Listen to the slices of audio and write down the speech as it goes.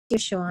you,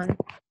 Sean.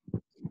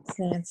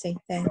 Nancy,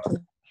 thank you.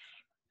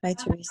 Hi,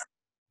 Teresa.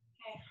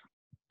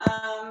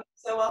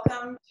 So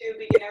welcome to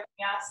Beginner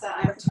Vinyasa.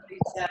 I'm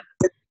Teresa.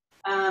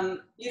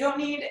 You don't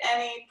need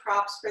any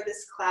props for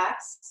this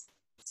class,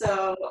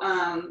 so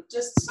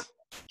just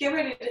get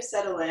ready to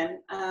settle in.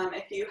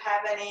 If you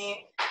have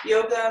any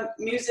yoga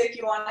music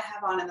you want to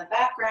have on in the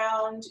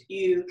background,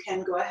 you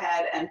can go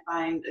ahead and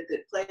find a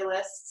good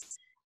playlist,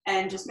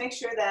 and just make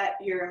sure that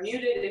you're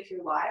muted if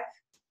you're live.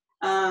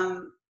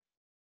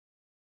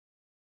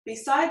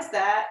 Besides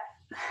that,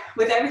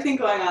 with everything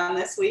going on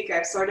this week,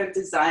 I've sort of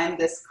designed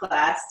this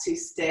class to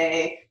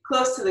stay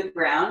close to the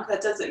ground.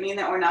 That doesn't mean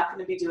that we're not going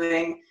to be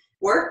doing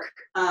work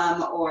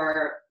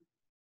or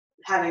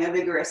having a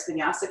vigorous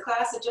vinyasa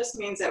class. It just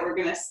means that we're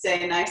going to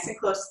stay nice and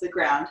close to the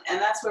ground, and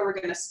that's where we're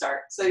going to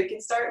start. So you can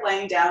start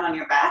laying down on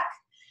your back,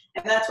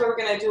 and that's where we're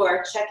going to do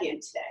our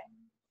check-in today.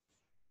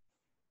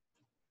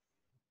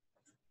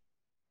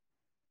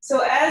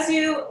 So as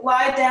you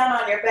lie down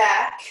on your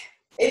back,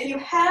 if you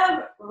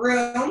have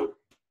room,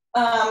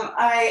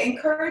 I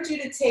encourage you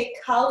to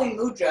take Kali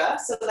Mudra,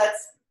 so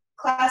that's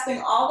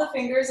clasping all the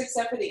fingers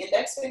except for the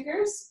index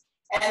fingers,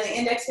 and the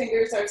index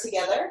fingers are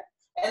together,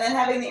 and then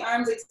having the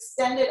arms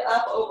extended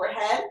up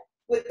overhead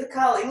with the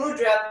Kali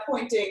Mudra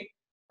pointing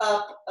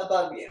up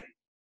above you.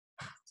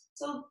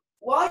 So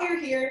while you're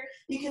here,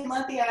 you can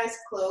let the eyes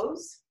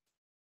close.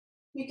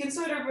 You can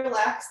sort of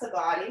relax the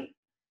body,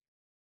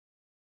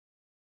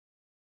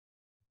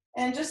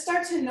 and just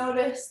start to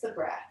notice the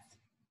breath.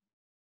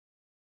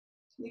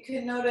 You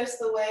can notice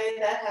the way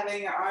that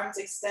having your arms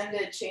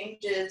extended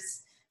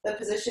changes the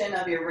position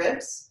of your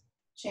ribs,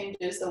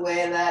 changes the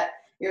way that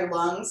your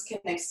lungs can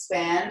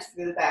expand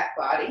through the back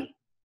body.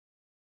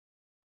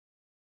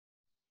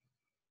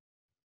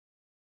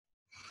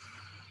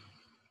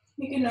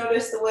 You can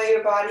notice the way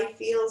your body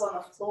feels on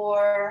the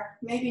floor,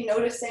 maybe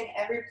noticing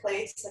every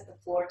place that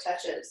the floor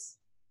touches.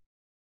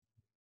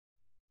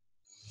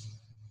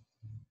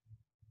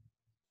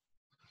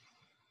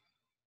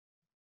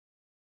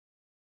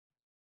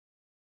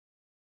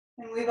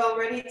 And we've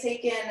already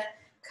taken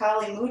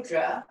Kali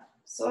Mudra,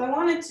 so I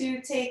wanted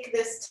to take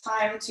this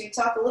time to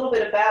talk a little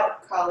bit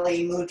about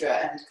Kali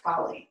Mudra and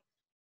Kali.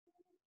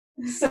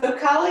 So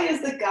Kali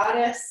is the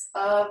goddess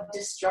of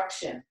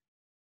destruction,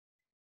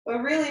 but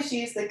really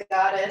she's the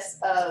goddess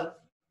of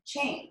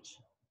change.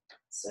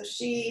 So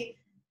she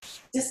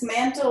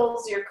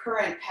dismantles your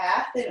current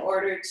path in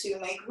order to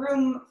make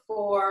room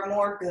for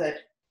more good.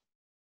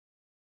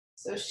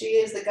 So she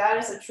is the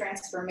goddess of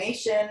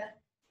transformation,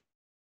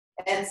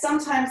 and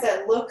sometimes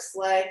that looks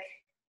like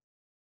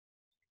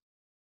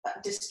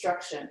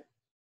destruction.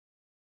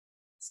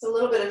 It's a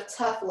little bit of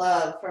tough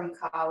love from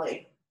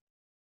Kali.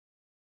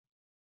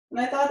 And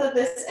I thought that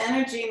this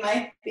energy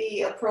might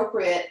be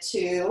appropriate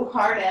to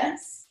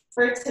harness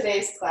for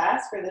today's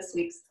class, for this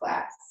week's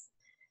class.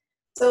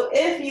 So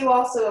if you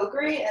also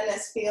agree and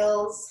this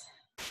feels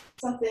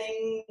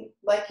something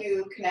like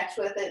you connect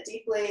with it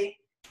deeply,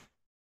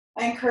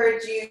 I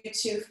encourage you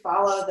to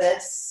follow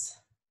this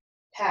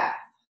path.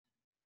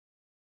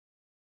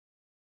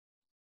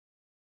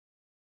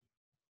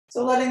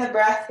 So letting the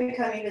breath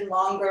become even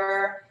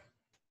longer,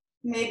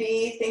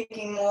 maybe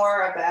thinking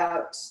more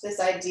about this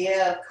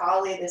idea of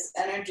Kali, this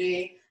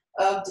energy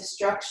of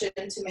destruction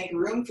to make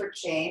room for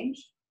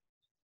change.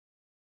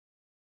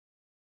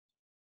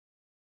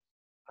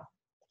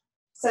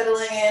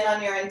 Settling in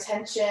on your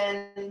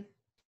intention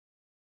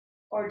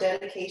or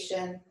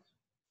dedication.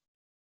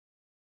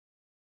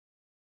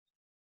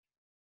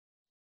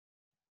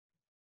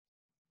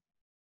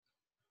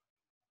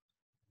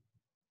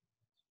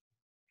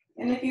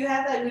 And if you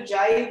have that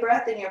Ujjayi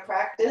breath in your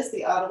practice,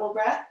 the audible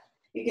breath,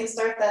 you can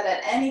start that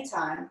at any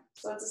time.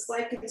 So it's a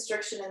slight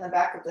constriction in the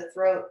back of the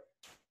throat.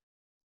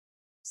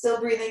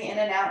 Still breathing in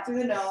and out through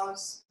the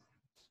nose.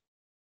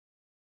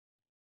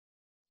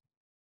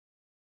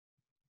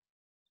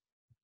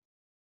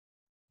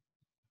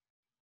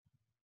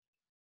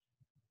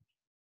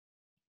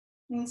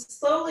 And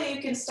slowly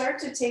you can start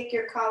to take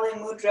your Kali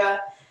Mudra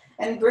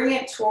and bring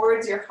it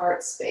towards your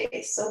heart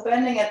space. So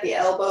bending at the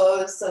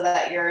elbows so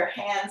that your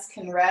hands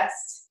can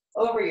rest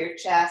over your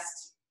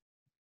chest.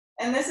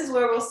 And this is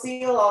where we'll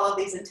seal all of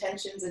these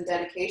intentions and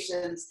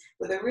dedications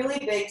with a really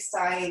big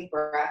sighing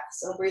breath.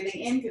 So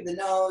breathing in through the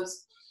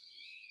nose.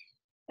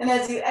 And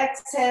as you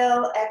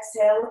exhale,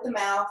 exhale with the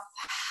mouth.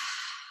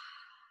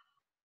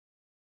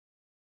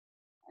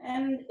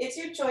 And it's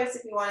your choice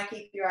if you want to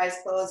keep your eyes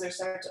closed or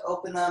start to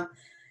open them.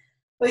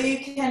 But you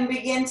can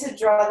begin to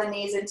draw the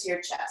knees into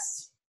your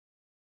chest.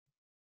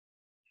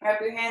 Wrap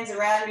your hands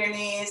around your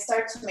knees,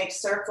 start to make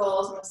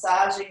circles,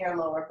 massaging your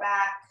lower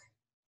back.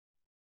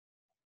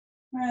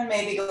 And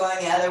maybe going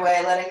the other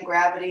way, letting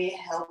gravity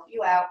help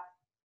you out.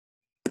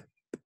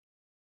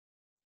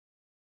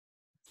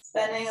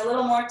 Spending a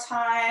little more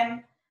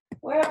time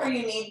wherever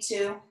you need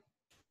to.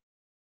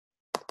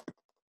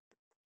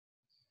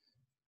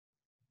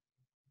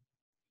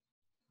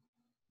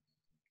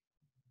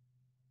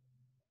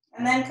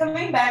 And then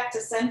coming back to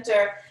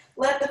center,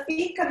 let the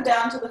feet come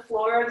down to the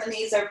floor and the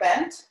knees are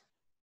bent.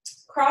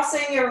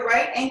 Crossing your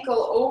right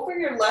ankle over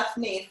your left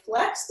knee,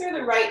 flex through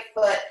the right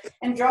foot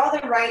and draw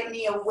the right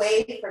knee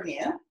away from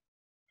you.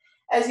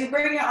 As you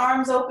bring your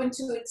arms open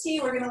to a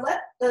T, we're gonna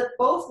let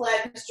both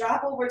legs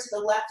drop over to the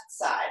left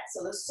side.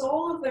 So the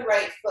sole of the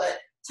right foot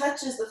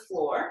touches the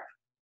floor.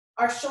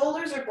 Our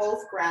shoulders are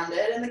both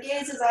grounded and the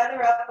gaze is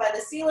either up by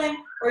the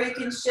ceiling or you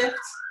can shift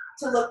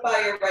to look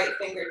by your right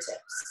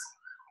fingertips.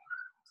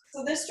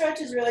 So this stretch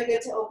is really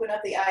good to open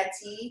up the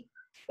IT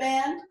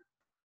band.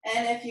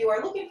 And if you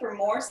are looking for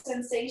more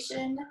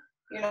sensation,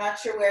 you're not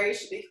sure where you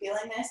should be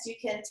feeling this, you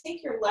can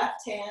take your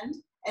left hand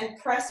and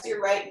press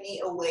your right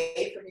knee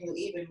away from you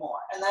even more.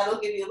 And that'll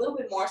give you a little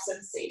bit more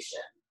sensation.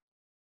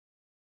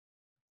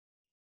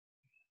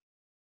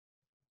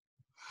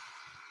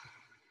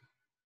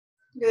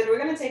 Good, we're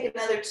gonna take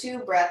another 2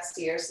 breaths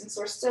here. Since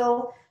we're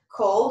still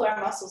cold,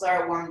 our muscles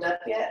aren't warmed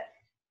up yet.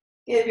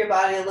 Give your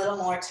body a little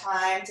more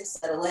time to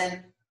settle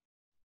in.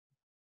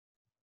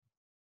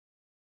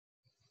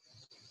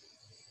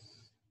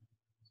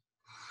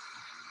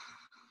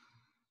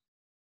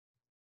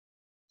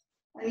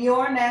 On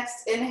your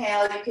next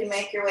inhale, you can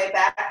make your way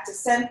back to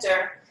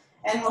center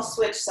and we'll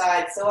switch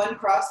sides. So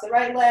uncross the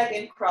right leg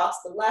and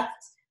cross the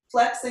left,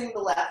 flexing the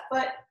left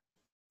foot.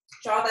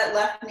 Draw that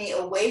left knee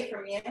away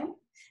from you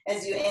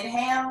as you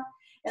inhale.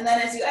 And then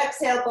as you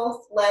exhale,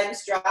 both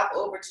legs drop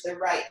over to the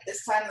right.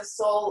 This time the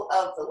sole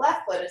of the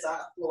left foot is on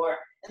the floor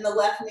and the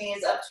left knee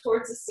is up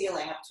towards the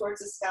ceiling, up towards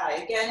the sky.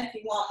 Again, if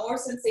you want more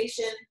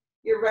sensation,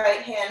 your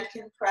right hand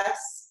can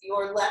press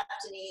your left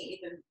knee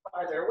even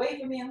farther away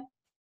from you.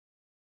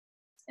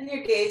 And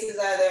your gaze is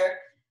either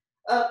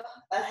up,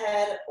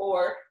 ahead,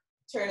 or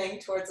turning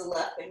towards the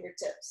left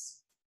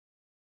fingertips.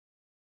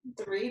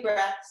 3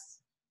 breaths.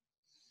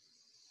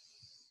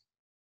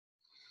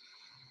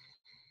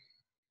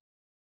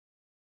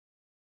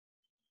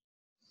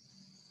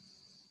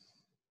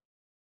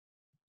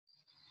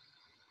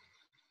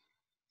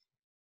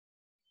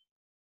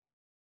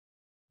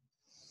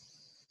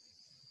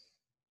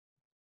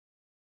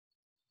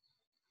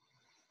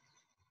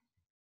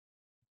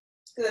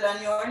 Good,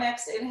 on your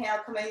next inhale,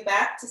 coming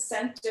back to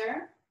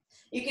center.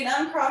 You can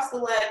uncross the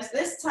legs,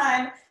 this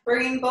time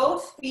bringing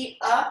both feet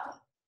up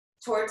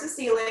towards the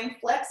ceiling,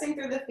 flexing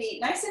through the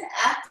feet, nice and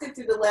active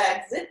through the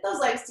legs. Zip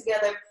those legs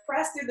together,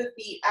 press through the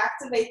feet,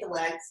 activate the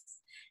legs.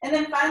 And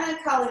then find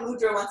that Kali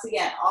Mudra once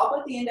again. All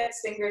but the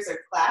index fingers are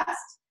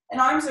clasped and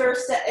arms are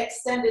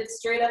extended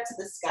straight up to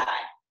the sky.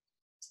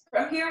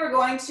 From here, we're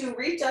going to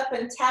reach up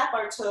and tap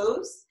our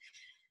toes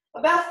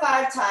about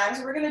 5 times.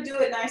 We're gonna do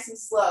it nice and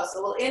slow.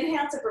 So we'll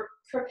inhale to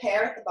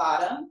prepare at the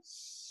bottom.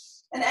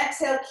 And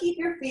exhale, keep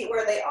your feet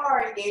where they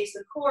are, engage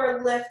the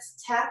core, lift,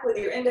 tap with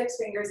your index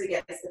fingers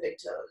against the big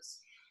toes.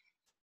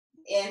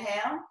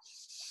 Inhale,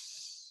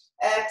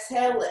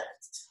 exhale,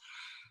 lift.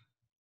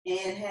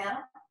 Inhale,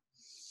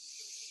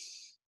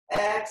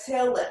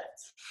 exhale,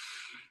 lift.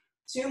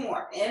 2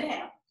 more,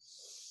 inhale,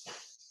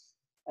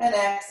 and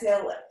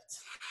exhale, lift.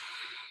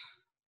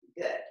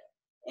 Good.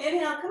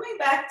 Inhale, coming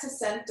back to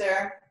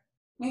center.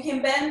 You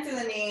can bend through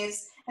the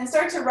knees and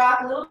start to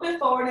rock a little bit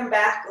forward and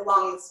back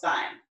along the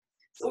spine.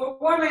 So we're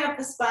warming up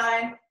the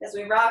spine as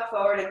we rock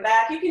forward and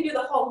back. You can do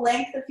the whole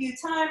length a few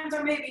times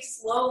or maybe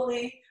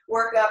slowly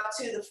work up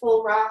to the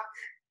full rock.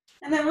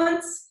 And then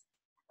once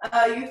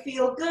you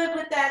feel good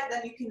with that,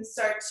 then you can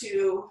start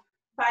to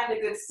find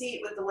a good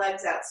seat with the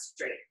legs out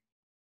straight.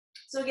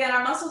 So again,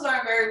 our muscles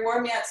aren't very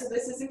warm yet, so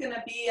this isn't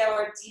gonna be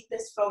our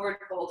deepest forward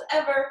fold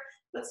ever,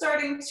 but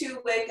starting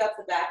to wake up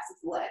the backs of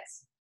the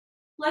legs.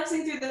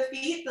 Flexing through the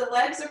feet, the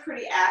legs are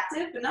pretty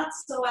active, but not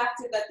so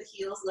active that the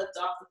heels lift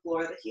off the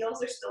floor. The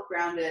heels are still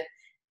grounded.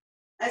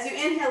 As you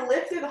inhale,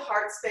 lift through the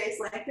heart space,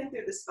 lengthen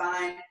through the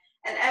spine,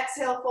 and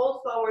exhale, fold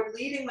forward,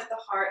 leading with the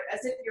heart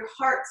as if your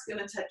heart's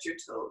gonna touch your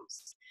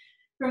toes.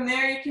 From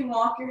there, you can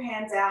walk your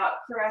hands out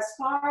for as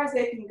far as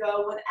they can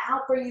go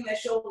without bringing the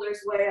shoulders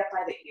way up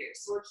by the ears.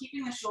 So we're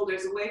keeping the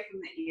shoulders away from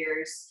the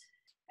ears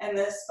and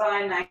the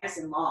spine nice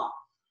and long.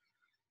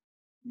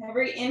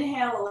 Every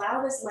inhale,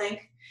 allow this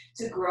length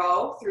to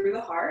grow through the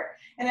heart.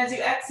 And as you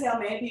exhale,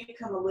 maybe you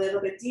come a little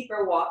bit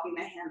deeper, walking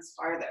the hands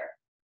farther.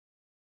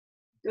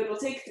 Good, we'll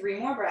take 3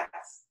 more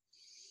breaths.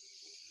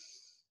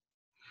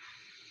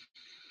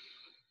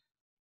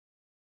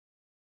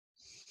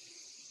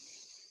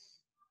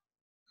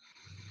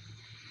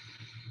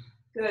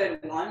 Good,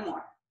 1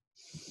 more.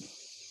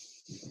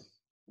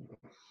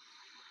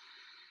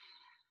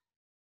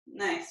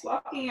 Nice,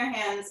 walking your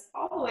hands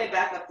all the way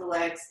back up the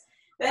legs.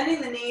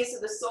 Bending the knees so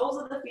the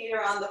soles of the feet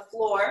are on the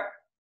floor.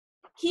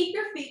 Keep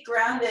your feet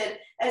grounded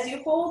as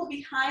you hold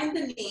behind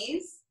the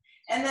knees,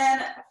 and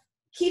then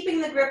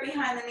keeping the grip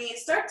behind the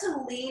knees, start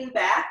to lean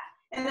back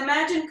and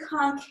imagine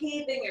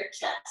concaving your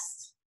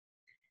chest.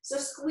 So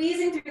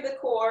squeezing through the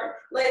core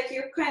like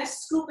you're kind of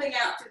scooping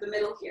out through the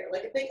middle here,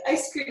 like a big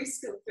ice cream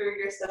scoop through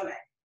your stomach.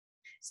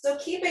 So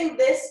keeping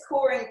this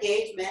core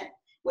engagement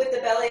with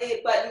the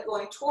belly button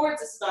going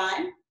towards the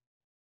spine.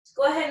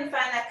 Go ahead and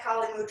find that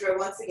Kali Mudra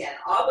once again.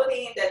 All but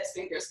the index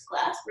fingers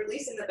clasped,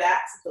 releasing the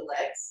backs of the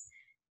legs.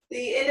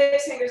 The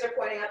index fingers are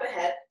pointing up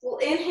ahead. We'll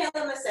inhale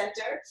in the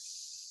center.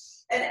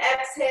 And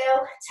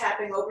exhale,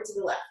 tapping over to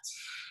the left.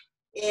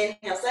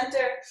 Inhale,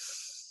 center.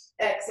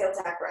 Exhale,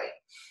 tap right.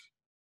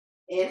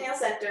 Inhale,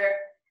 center.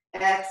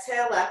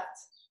 Exhale, left.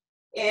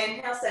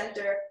 Inhale,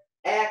 center.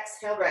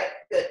 Exhale, right.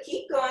 Good.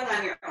 Keep going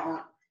on your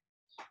own.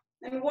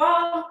 And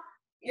while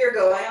you're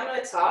going, I'm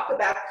going to talk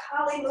about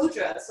Kali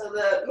Mudra. So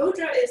the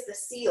mudra is the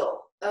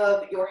seal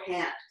of your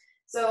hand.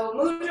 So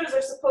mudras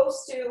are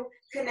supposed to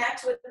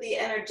connect with the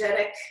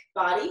energetic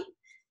body.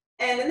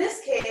 And in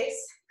this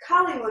case,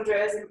 Kali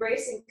Mudra is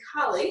embracing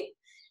Kali.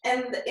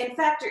 And in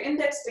fact, your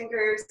index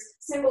fingers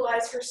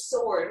symbolize her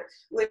sword,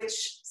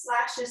 which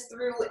slashes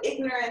through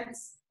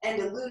ignorance and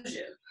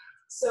illusion.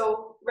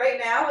 So right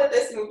now with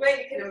this movement,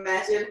 you can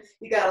imagine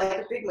you got like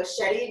a big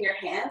machete in your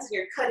hands and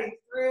you're cutting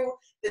through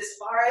this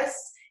forest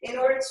in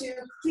order to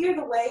clear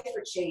the way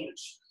for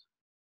change.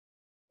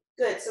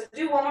 Good, so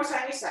do one more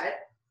time each side.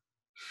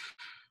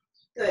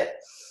 Good.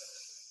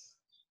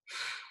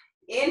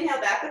 Inhale,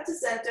 back up to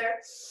center.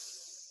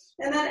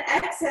 And then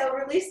exhale,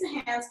 release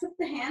the hands. Put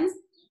the hands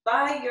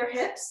by your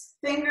hips,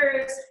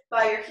 fingers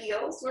by your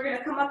heels. We're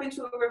gonna come up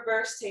into a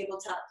reverse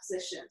tabletop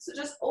position. So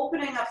just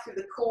opening up through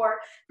the core,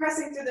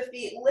 pressing through the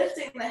feet,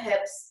 lifting the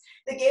hips.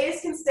 The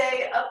gaze can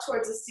stay up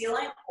towards the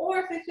ceiling,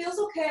 or if it feels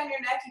okay on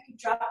your neck, you can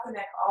drop the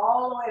neck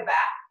all the way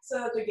back so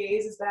that the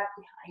gaze is back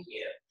behind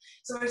you.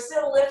 So we're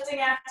still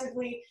lifting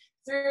actively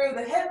through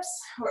the hips.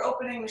 We're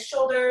opening the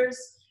shoulders,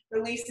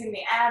 releasing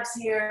the abs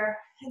here,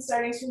 and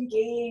starting to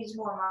engage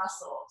more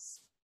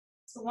muscles.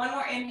 So one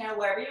more inhale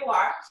wherever you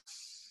are.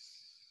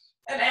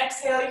 And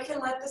exhale, you can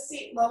let the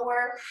seat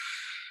lower.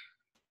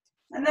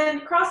 And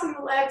then crossing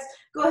the legs,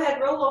 go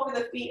ahead, roll over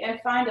the feet and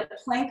find a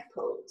plank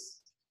pose.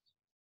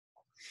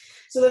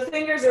 So the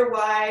fingers are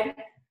wide,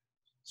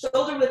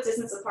 shoulder width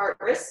distance apart,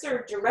 wrists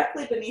are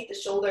directly beneath the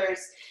shoulders,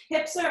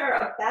 hips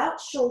are about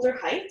shoulder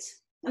height,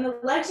 and the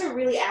legs are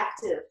really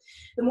active.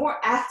 The more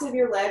active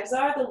your legs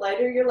are, the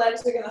lighter your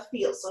legs are gonna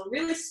feel. So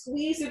really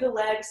squeeze through the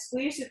legs,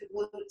 squeeze through the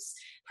glutes,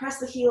 press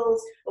the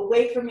heels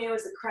away from you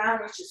as the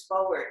crown reaches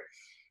forward.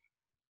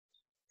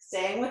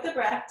 Staying with the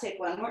breath, take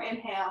one more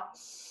inhale.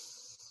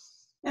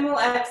 And we'll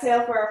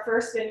exhale for our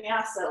first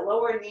vinyasa.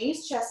 Lower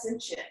knees, chest, and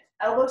chin.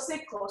 Elbows stay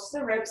close to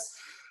the ribs.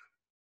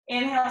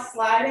 Inhale,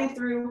 sliding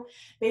through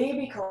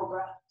baby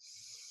cobra.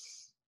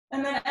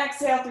 And then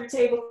exhale through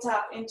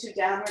tabletop into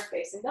downward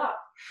facing dog.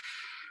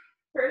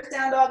 First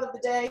down dog of the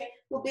day.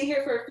 We'll be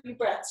here for a few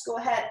breaths. Go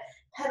ahead,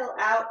 pedal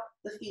out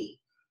the feet.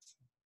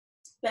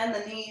 Bend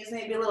the knees,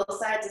 maybe a little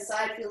side to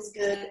side feels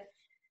good.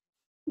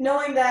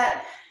 Knowing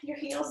that your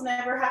heels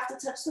never have to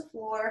touch the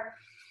floor.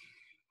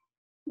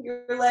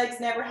 Your legs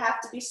never have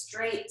to be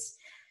straight.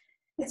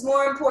 It's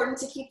more important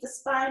to keep the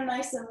spine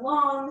nice and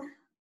long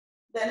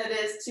than it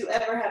is to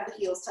ever have the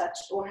heels touch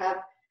or have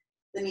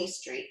the knees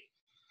straight.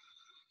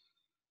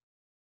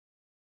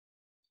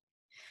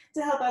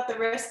 To help out the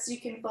wrists, you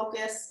can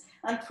focus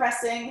on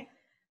pressing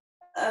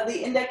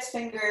the index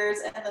fingers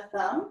and the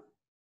thumb,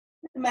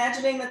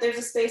 imagining that there's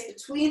a space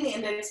between the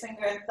index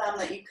finger and thumb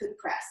that you could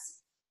press.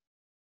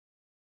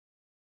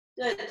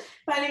 Good.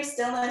 Finding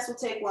stillness, we'll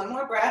take one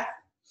more breath.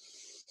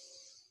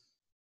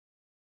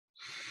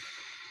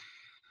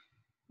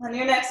 On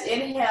your next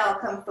inhale,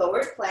 come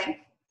forward plank.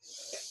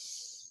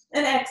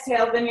 And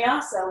exhale,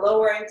 vinyasa,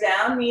 lowering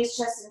down, knees,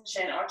 chest, and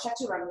chin, or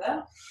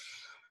chaturanga.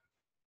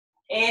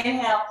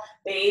 Inhale,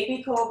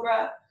 baby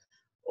cobra,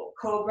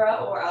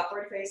 or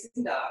upward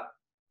facing dog.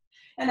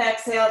 And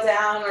exhale,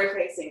 downward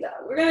facing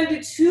dog. We're gonna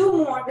do two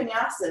more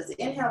vinyasas.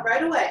 Inhale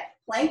right away,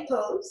 plank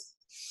pose.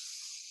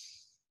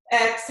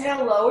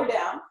 Exhale, lower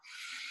down.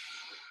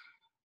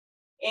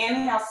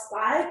 Inhale,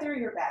 slide through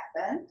your back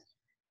bend.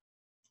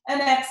 And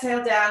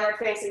exhale, downward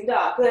facing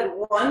dog. Good,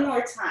 one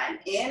more time.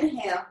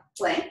 Inhale,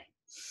 plank.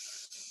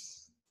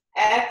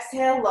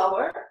 Exhale,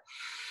 lower.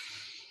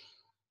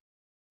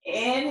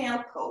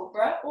 Inhale,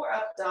 cobra or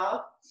up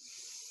dog.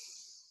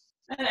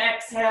 And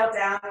exhale,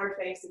 downward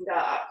facing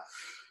dog.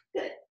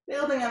 Good,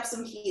 building up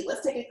some heat.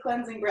 Let's take a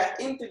cleansing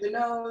breath in through the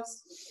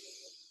nose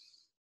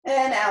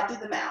and out through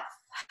the mouth.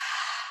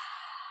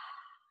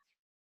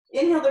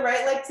 Inhale the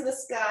right leg to the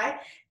sky,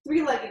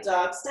 three-legged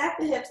dog. Stack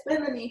the hips,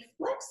 bend the knee,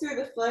 flex through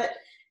the foot.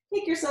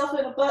 Kick yourself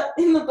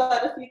in the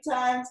butt a few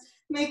times.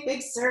 Make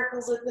big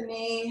circles with the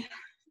knee.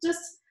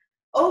 Just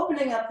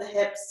opening up the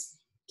hips.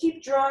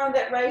 Keep drawing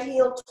that right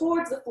heel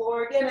towards the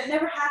floor. Again, it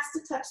never has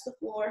to touch the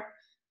floor.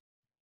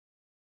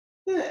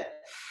 Good.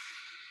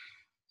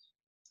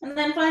 And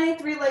then finding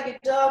three-legged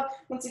dog.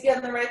 Once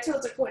again, the right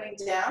toes are pointing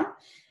down.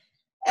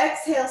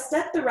 Exhale,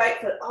 step the right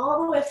foot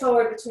all the way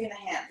forward between the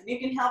hands. And you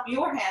can help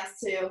your hands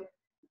to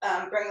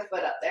bring the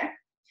foot up there.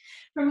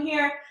 From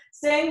here,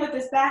 staying with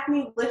this back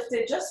knee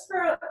lifted just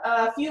for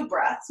a few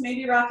breaths,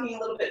 maybe rocking a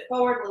little bit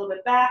forward, a little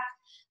bit back,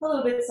 a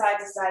little bit side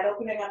to side,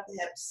 opening up the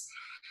hips.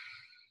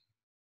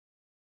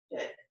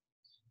 Good.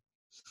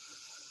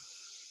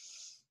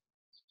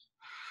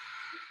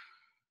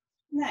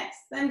 Nice.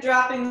 Then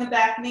dropping the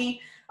back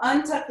knee,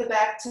 untuck the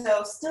back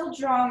toe, still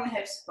drawing the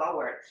hips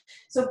forward.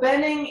 So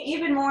bending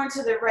even more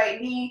into the right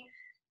knee,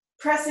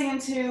 pressing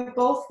into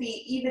both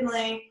feet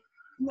evenly,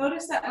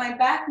 Notice that my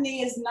back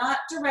knee is not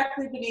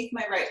directly beneath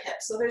my right hip,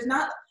 so there's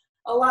not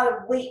a lot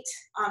of weight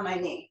on my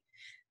knee.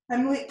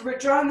 I'm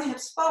drawing the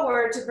hips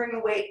forward to bring the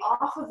weight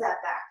off of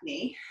that back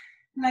knee,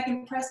 and I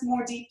can press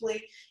more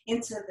deeply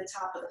into the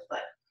top of the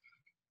foot.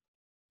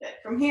 Good.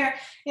 From here,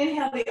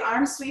 inhale, the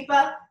arms sweep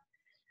up,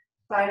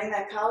 finding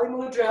that Kali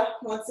Mudra.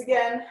 Once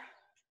again,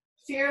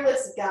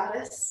 fearless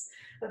goddess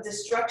of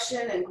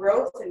destruction and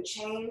growth and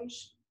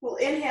change. We'll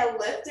inhale,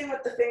 lifting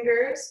with the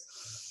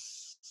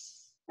fingers.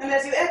 And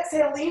as you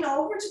exhale, lean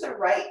over to the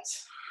right.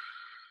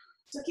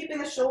 So keeping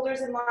the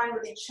shoulders in line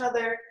with each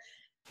other,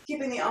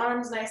 keeping the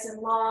arms nice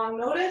and long.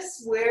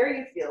 Notice where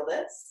you feel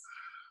this.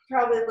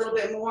 Probably a little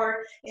bit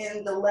more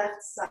in the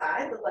left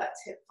side, the left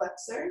hip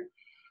flexor.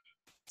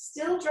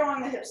 Still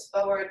drawing the hips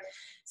forward,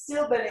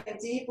 still bending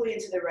deeply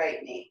into the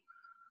right knee.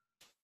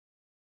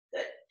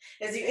 Good.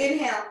 As you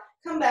inhale,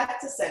 come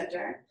back to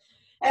center.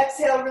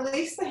 Exhale,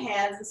 release the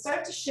hands and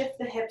start to shift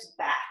the hips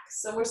back.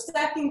 So we're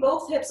stacking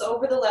both hips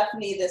over the left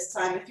knee this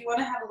time. If you want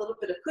to have a little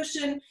bit of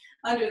cushion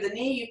under the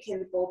knee, you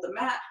can fold the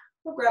mat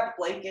or grab a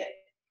blanket.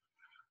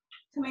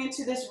 Coming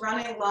into this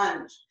running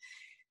lunge.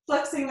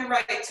 Flexing the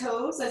right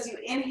toes as you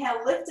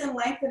inhale, lift and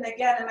lengthen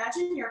again.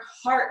 Imagine your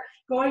heart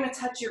going to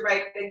touch your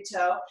right big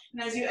toe.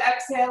 And as you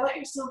exhale, let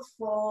yourself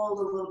fold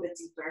a little bit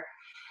deeper.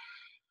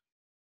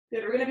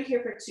 Good, we're gonna be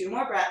here for 2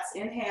 more breaths.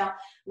 Inhale,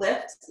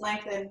 lift,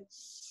 lengthen.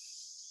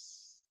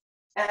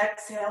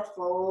 Exhale,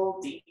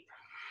 fold deep.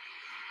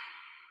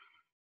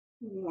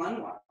 1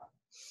 more.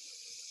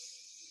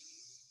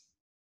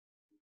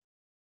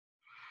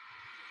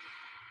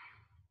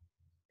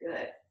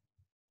 Good.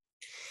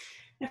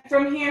 And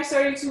from here,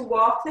 starting to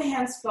walk the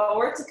hands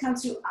forward to come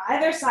to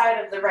either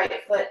side of the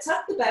right foot.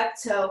 Tuck the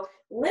back toe,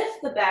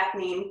 lift the back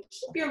knee, and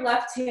keep your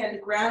left hand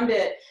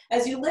grounded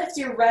as you lift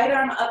your right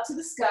arm up to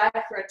the sky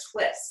for a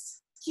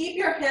twist. Keep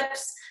your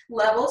hips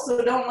level,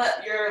 so don't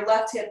let your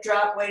left hip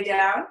drop way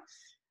down.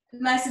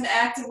 Nice and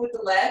active with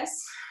the legs.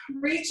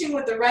 Reaching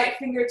with the right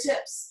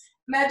fingertips.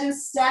 Imagine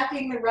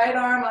stacking the right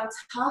arm on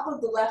top of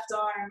the left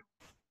arm.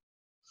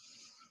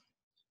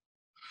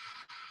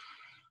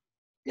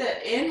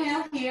 Good,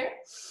 inhale here.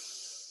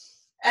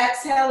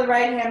 Exhale the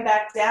right hand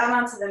back down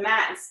onto the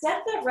mat and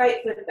step that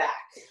right foot back,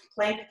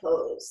 plank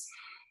pose.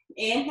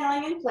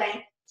 Inhaling in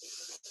plank,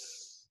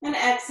 and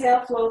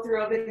exhale, flow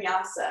through a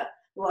vinyasa.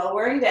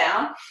 Lowering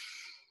down,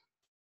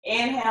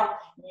 inhale,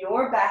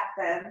 your back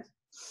bend,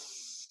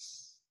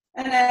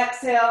 and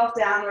exhale,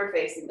 downward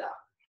facing dog.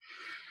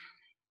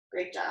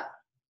 Great job.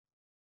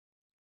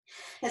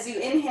 As you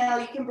inhale,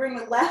 you can bring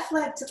the left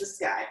leg to the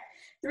sky,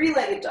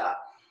 3-legged dog.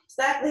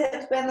 Stack the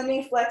hips, bend the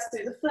knee, flex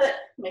through the foot,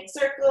 make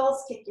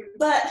circles, kick your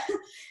butt,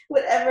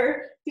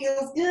 whatever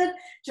feels good.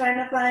 Trying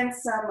to find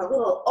a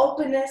little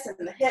openness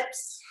in the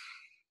hips.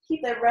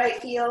 Keep that right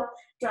heel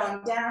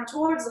drawn down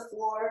towards the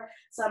floor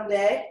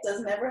someday.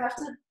 Doesn't ever have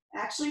to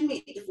actually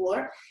meet the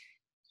floor.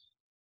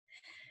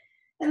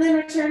 And then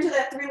return to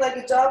that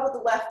 3-legged dog with the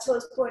left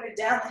toes pointed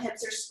down. The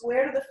hips are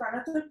square to the front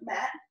of the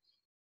mat.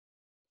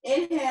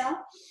 Inhale.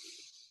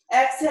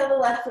 Exhale, the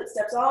left foot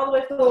steps all the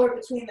way forward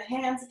between the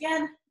hands.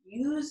 Again,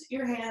 use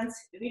your hands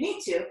if you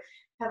need to.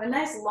 Have a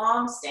nice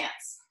long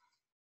stance.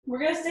 We're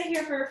going to stay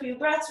here for a few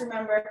breaths,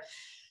 remember.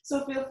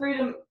 So feel free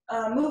to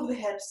move the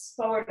hips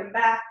forward and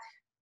back,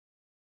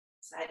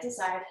 side to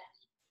side.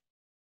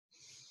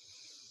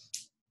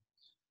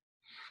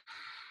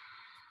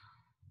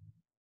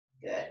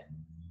 Good.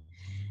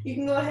 You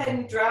can go ahead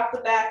and drop the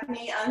back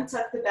knee,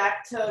 untuck the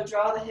back toe,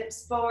 draw the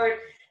hips forward,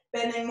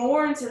 bending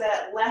more into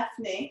that left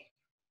knee.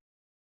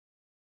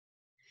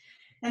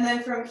 And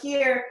then from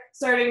here,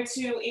 starting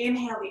to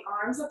inhale the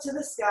arms up to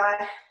the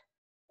sky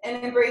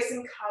and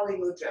embracing Kali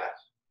Mudra.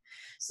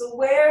 So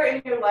where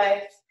in your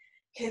life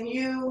can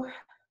you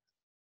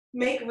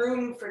make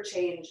room for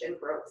change and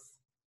growth?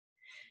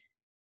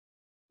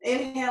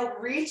 Inhale,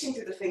 reaching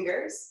through the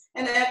fingers,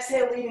 and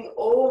exhale, leaning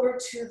over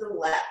to the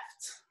left.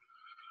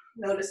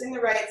 Noticing the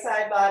right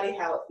side body,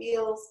 how it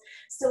feels.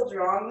 Still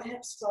drawing the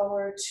hips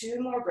forward. 2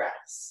 more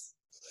breaths.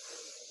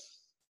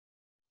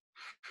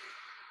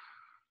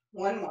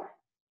 1 more.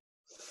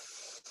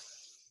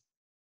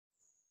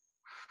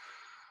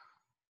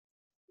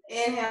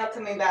 Inhale,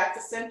 coming back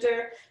to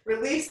center.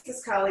 Release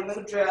this Kali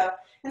Mudra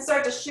and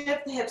start to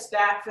shift the hips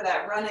back for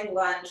that running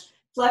lunge,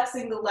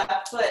 flexing the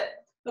left foot,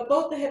 but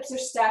both the hips are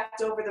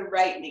stacked over the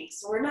right knee.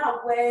 So we're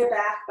not way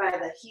back by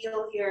the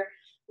heel here.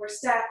 We're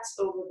stacked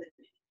over the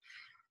knee.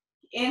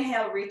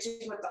 Inhale,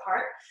 reaching with the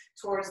heart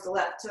towards the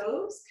left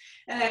toes,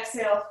 and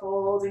exhale,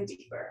 folding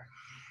deeper.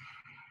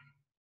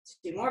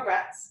 2 more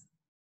breaths.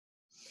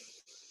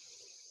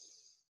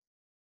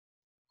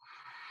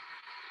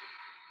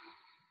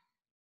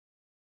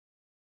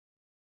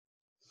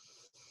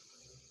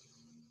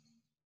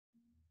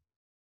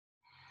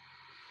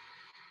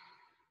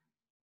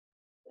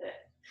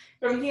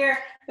 From here,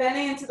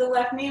 bending into the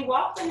left knee,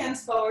 walk the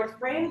hands forward,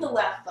 frame the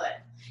left foot.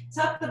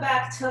 Tuck the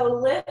back toe,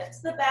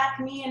 lift the back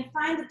knee, and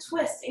find the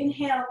twist.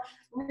 Inhale,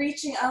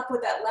 reaching up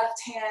with that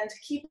left hand,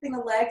 keeping the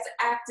legs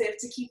active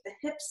to keep the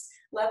hips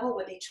level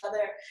with each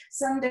other.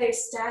 Some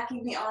days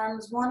stacking the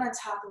arms one on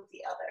top of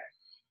the other.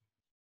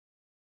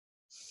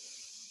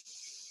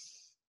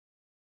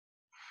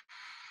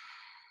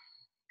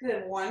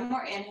 Good, one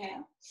more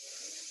inhale.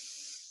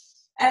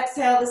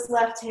 Exhale this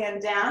left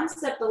hand down,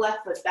 step the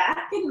left foot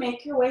back and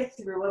make your way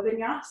through a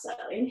vinyasa.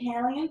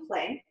 Inhaling in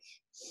plank.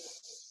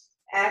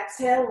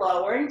 Exhale,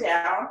 lowering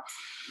down.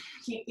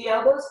 Keep the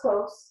elbows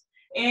close.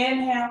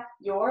 Inhale,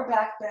 your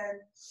back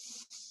bend.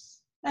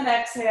 And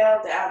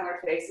exhale, downward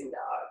facing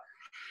dog.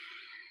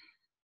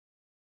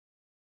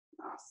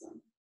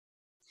 Awesome.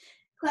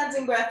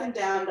 Cleansing breath in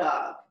down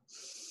dog.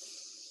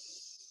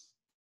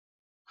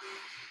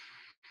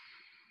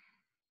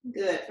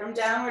 Good. From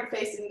downward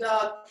facing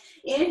dog,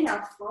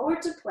 inhale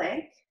forward to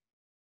plank.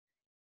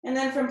 And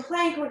then from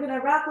plank, we're going to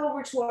rock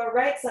over to our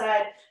right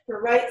side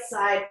for right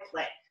side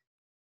plank.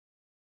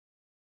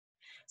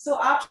 So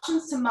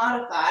options to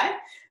modify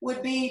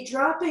would be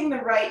dropping the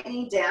right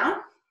knee down.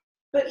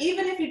 But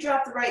even if you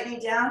drop the right knee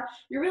down,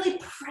 you're really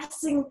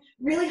pressing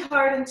really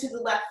hard into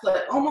the left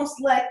foot, almost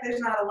like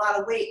there's not a lot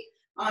of weight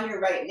on your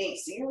right knee.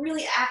 So you're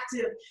really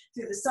active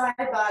through the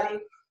side body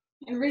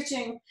and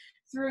reaching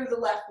through the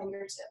left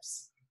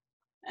fingertips.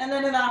 And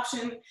then an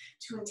option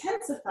to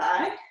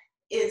intensify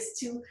is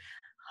to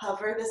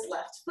hover this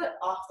left foot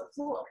off the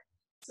floor.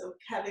 So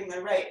having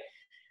the right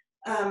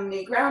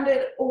knee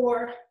grounded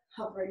or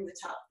hovering the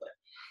top foot.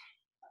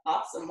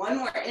 Awesome. One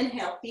more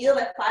inhale. Feel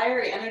that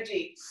fiery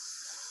energy.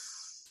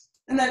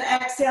 And then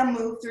exhale,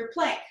 move through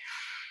plank.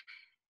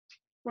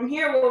 From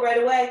here, we'll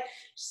right away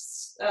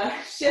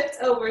shift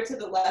over to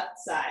the left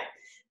side.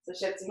 So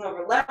shifting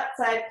over left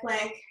side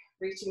plank,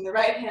 reaching the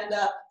right hand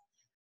up.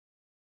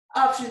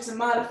 Option to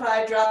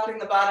modify, dropping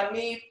the bottom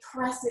knee,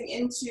 pressing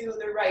into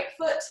the right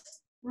foot,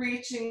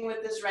 reaching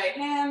with this right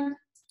hand.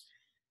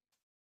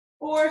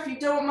 Or if you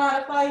don't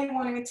modify, you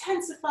want to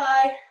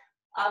intensify,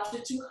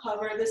 option to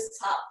hover this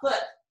top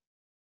foot.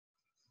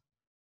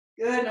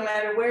 Good, no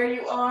matter where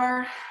you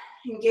are,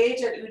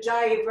 engage at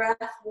Ujjayi breath.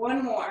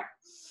 One more.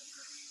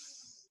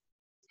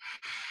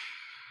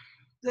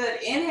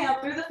 Good,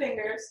 inhale through the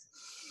fingers.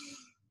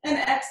 And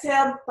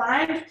exhale,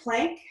 find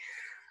plank.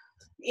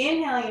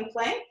 Inhaling in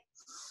plank.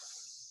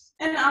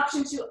 And an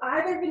option to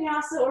either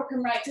vinyasa or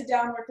come right to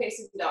downward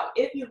facing dog.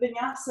 If you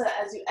vinyasa,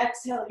 as you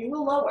exhale, you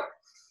will lower.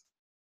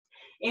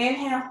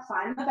 Inhale,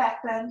 find the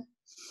back bend.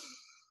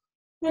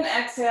 And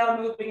exhale,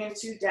 moving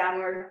into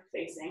downward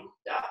facing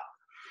dog.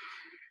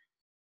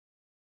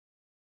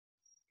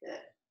 Good.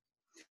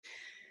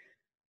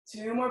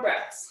 2 more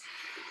breaths.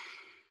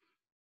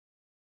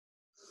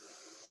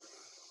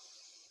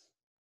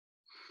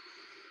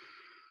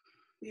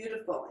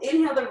 Beautiful.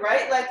 Inhale, the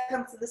right leg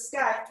comes to the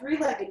sky,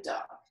 3-legged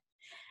dog.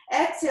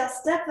 Exhale,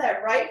 step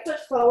that right foot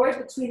forward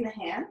between the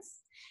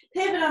hands.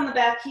 Pivot on the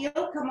back heel,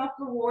 come up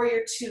for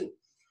warrior 2.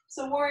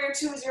 So warrior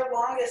 2 is your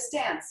longest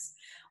stance,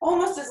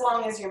 almost as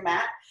long as your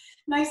mat.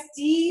 Nice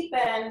deep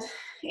bend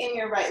in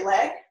your right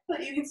leg,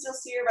 but you can still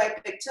see your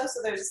right big toe,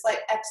 so there's a slight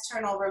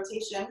external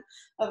rotation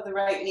of the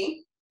right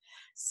knee.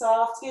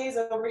 Soft gaze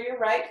over your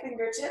right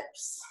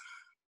fingertips.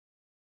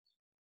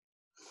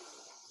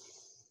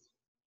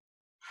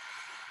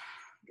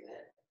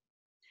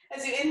 Good.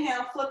 As you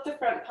inhale, flip the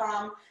front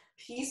palm,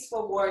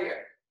 peaceful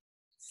warrior.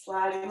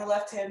 Sliding the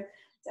left hand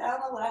down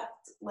the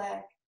left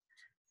leg.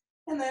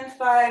 And then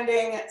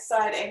finding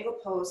side angle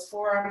pose.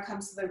 Forearm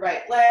comes to the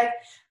right leg.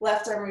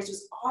 Left arm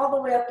reaches all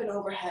the way up and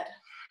overhead.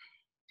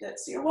 Good.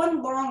 So you're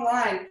one long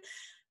line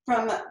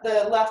from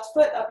the left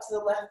foot up to the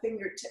left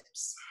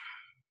fingertips.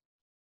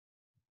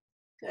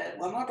 Good.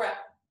 One more breath.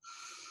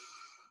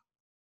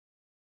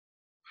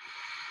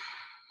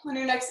 On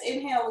your next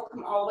inhale, we'll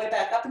come all the way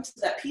back up into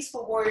that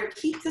peaceful warrior.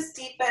 Keep this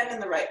deep bend in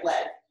the right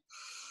leg.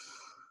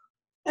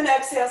 And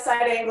exhale,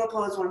 side angle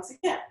pose once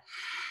again.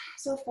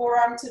 So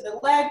forearm to the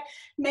leg.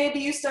 Maybe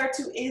you start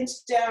to inch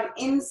down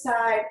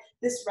inside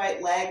this right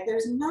leg.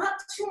 There's not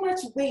too much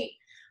weight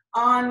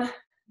on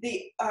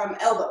the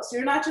elbow. So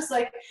you're not just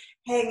like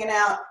hanging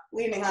out,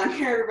 leaning on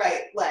your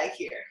right leg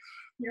here.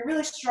 You're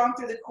really strong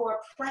through the core,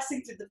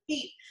 pressing through the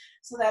feet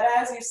so that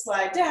as you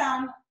slide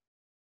down,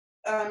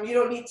 you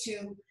don't need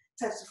to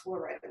touch the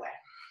floor right away.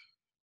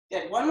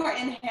 Good. One more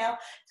inhale,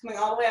 coming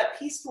all the way up,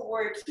 peaceful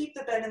warrior. Keep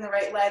the bend in the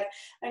right leg.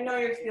 I know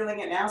you're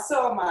feeling it now,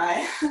 so am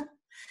I.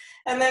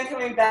 And then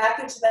coming back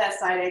into that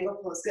side angle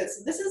pose. Good.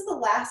 So this is the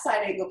last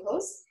side angle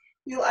pose.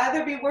 You'll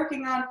either be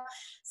working on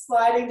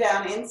sliding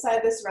down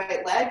inside this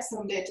right leg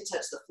someday to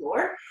touch the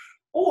floor,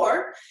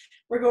 or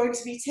we're going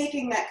to be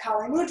taking that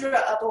Kali Mudra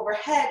up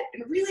overhead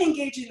and really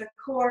engaging the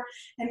core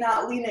and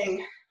not leaning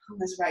on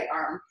this right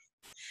arm.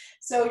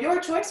 So your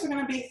choice, we're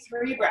going to be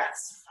 3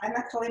 breaths. Find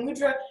that Kali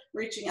Mudra,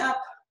 reaching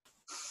up.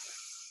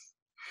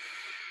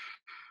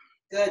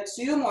 Good,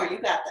 2 more,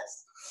 you got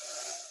this.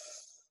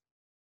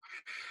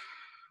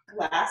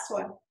 Last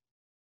one.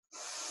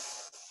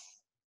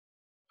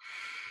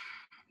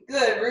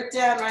 Good, root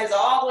down, rise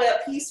all the way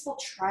up, peaceful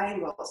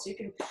triangle. So you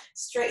can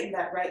straighten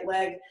that right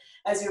leg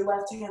as your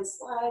left hand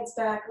slides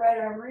back, right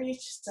arm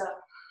reaches up.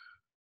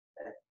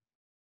 Good.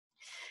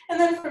 And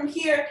then from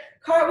here,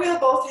 cartwheel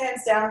both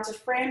hands down to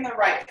frame the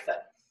right foot.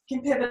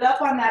 You can pivot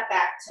up on that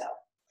back toe.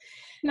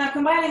 Now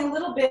combining a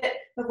little bit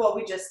of what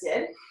we just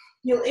did,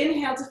 you'll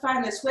inhale to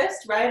find the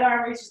twist, right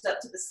arm reaches up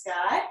to the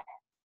sky.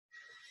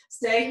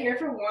 Stay here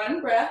for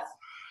one breath.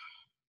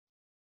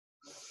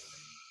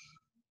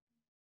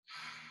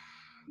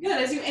 Good,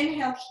 as you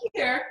inhale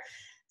here,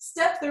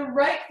 step the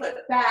right foot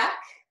back,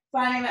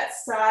 finding that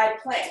side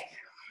plank.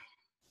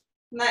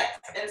 Nice,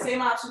 and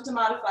same option to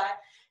modify,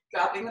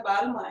 dropping the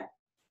bottom leg.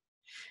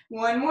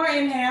 One more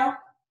inhale,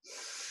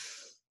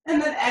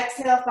 and then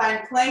exhale,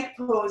 find plank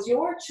pose.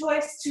 Your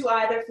choice to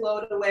either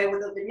float away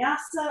with a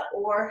vinyasa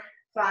or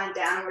find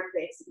downward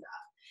facing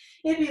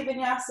dog. If you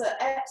vinyasa,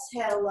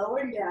 exhale,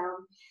 lower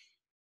down.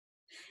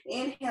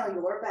 Inhale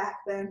your back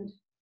bend,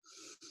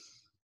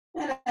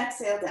 and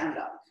exhale, down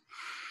dog.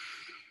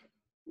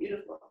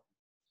 Beautiful.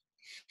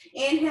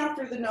 Inhale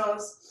through the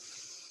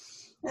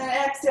nose, and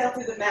exhale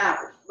through the mouth.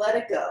 Let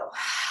it go.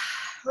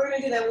 We're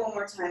going to do that one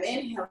more time.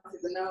 Inhale through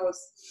the nose,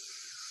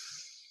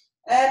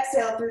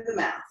 exhale through the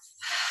mouth.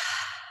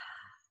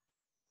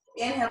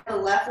 Inhale the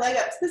left leg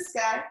up to the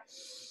sky.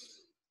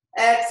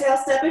 Exhale,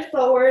 step it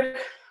forward,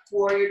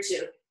 warrior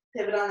two.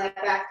 Pivot on that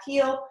back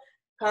heel,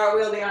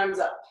 cartwheel the arms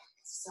up.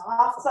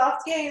 Soft,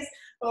 soft gaze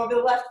over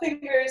the left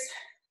fingers.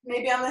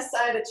 Maybe on this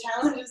side, the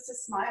challenge is to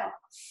smile.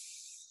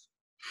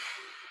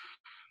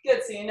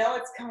 Good, so you know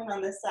it's coming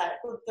on this side.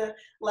 Put the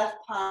left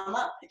palm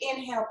up.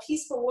 Inhale,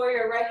 peaceful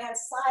warrior, right hand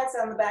slides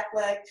down the back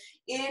leg.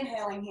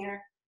 Inhaling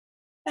here.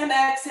 And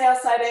exhale,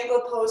 side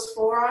angle pose,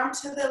 forearm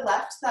to the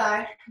left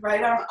thigh,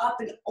 right arm up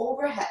and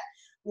overhead.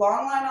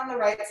 Long line on the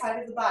right side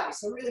of the body.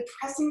 So really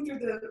pressing through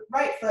the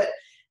right foot,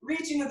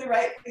 reaching with the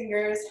right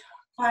fingers,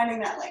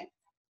 finding that length.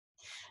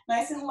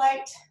 Nice and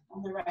light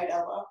on the right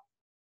elbow.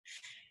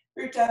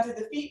 Root down to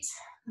the feet.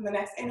 And the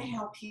next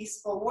inhale,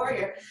 peaceful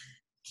warrior.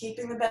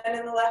 Keeping the bend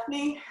in the left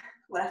knee,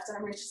 left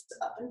arm reaches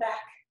up and back.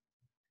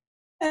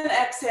 And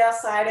exhale,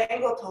 side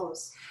angle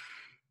pose.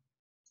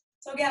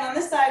 So again, on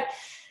this side,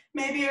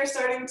 maybe you're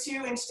starting to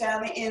inch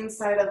down the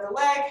inside of the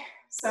leg.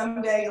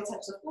 Someday you'll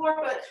touch the floor,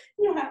 but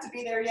you don't have to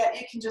be there yet.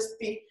 You can just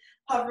be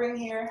hovering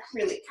here,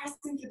 really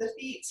pressing through the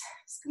feet,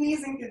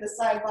 squeezing through the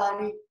side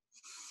body.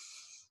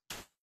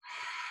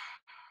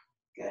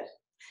 Good.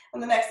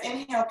 On the next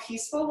inhale,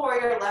 peaceful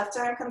warrior, left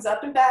arm comes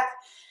up and back.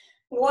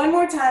 One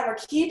more time, we're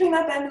keeping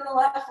that bend in the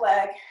left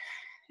leg.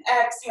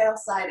 Exhale,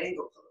 side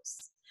angle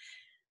pose.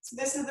 So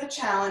this is the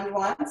challenge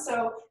one.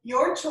 So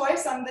your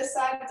choice on this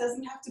side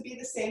doesn't have to be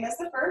the same as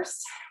the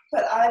first,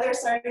 but either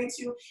starting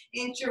to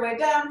inch your way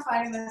down,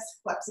 finding this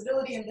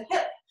flexibility in the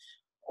hip,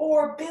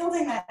 or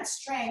building that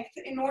strength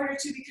in order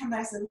to become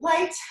nice and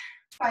light,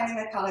 finding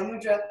that Kali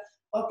Mudra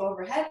up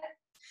overhead.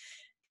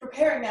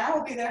 Preparing now,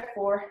 we'll be there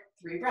for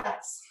 3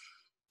 breaths.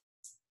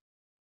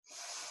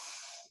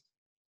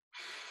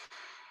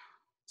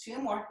 2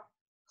 more.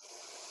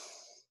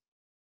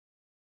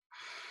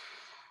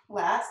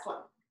 Last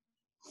one.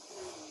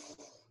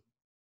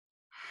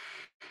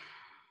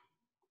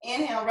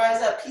 Inhale,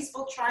 rise up,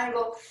 peaceful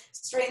triangle.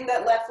 Straighten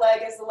that left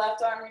leg as the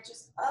left arm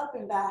reaches up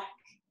and back.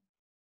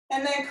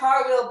 And then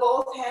cartwheel,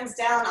 both hands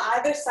down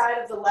either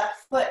side of the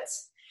left foot.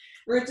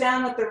 Root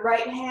down with the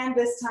right hand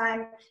this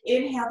time.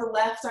 Inhale, the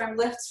left arm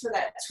lifts for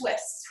that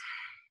twist.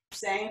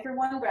 Staying for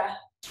 1 breath.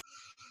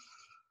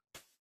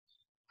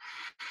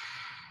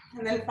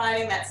 And then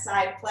finding that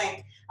side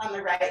plank on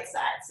the right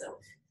side. So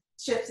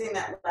shifting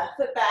that left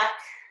foot back,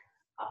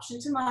 option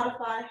to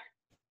modify.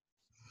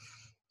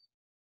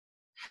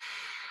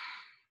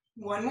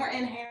 1 more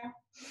inhale.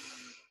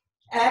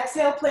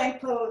 Exhale,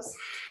 plank pose.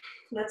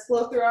 Let's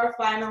flow through our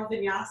final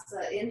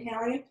vinyasa.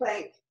 Inhaling in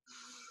plank.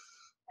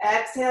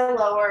 Exhale,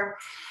 lower.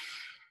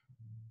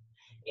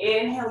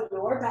 Inhale,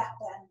 your back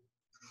bend.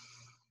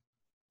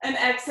 And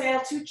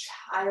exhale to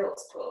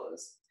child's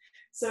pose.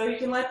 So you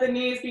can let the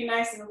knees be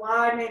nice and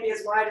wide, maybe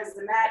as wide as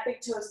the mat, big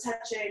toes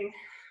touching.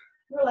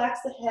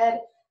 Relax the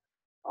head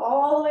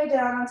all the way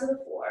down onto the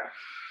floor.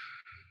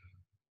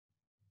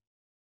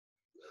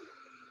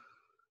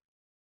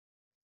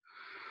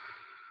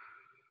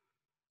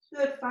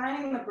 Good,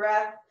 finding the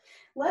breath,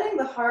 letting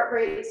the heart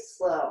rate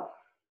slow.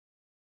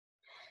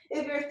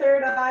 If your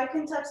third eye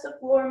can touch the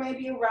floor,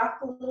 maybe you rock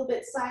a little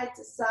bit side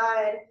to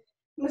side,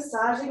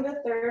 massaging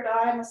the third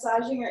eye,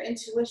 massaging your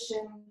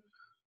intuition.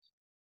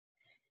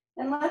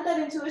 And let that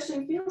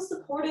intuition feel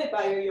supported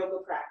by your yoga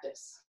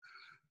practice.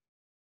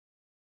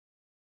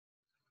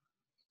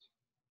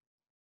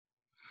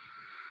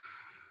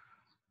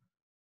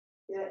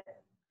 Good.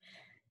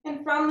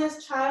 And from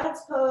this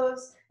child's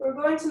pose, we're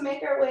going to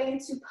make our way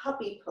into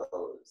puppy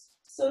pose.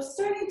 So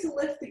starting to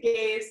lift the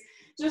gaze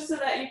just so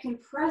that you can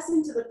press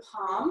into the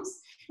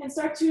palms and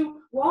start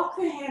to walk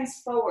the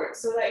hands forward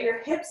so that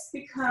your hips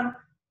come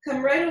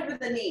right over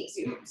the knees.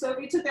 So if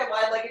you took that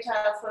wide-legged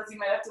child's pose, you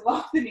might have to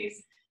walk the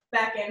knees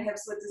back in,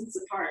 hips width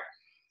distance apart.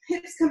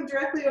 Hips come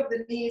directly over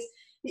the knees,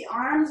 The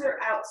arms are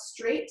out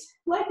straight,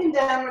 like in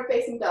downward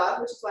facing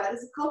dog, which is why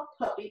this is called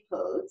puppy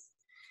pose.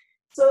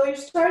 So you're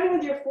starting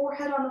with your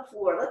forehead on the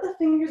floor. Let the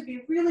fingers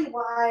be really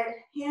wide.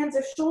 Hands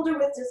are shoulder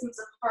width distance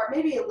apart,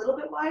 maybe a little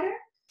bit wider.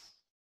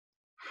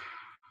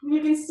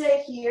 You can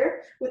stay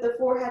here with the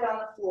forehead on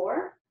the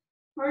floor,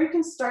 or you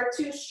can start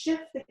to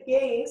shift the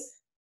gaze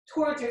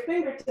towards your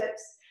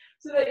fingertips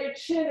so that your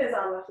chin is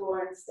on the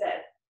floor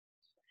instead.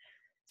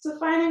 So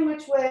finding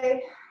which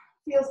way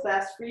feels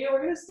best for you.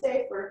 We're going to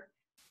stay for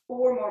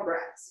 4 more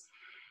breaths.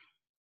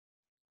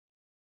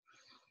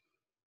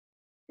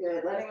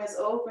 Good, letting this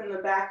open the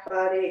back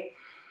body,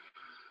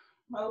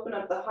 open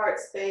up the heart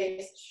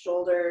space,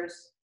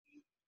 shoulders,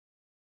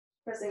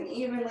 pressing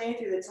evenly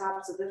through the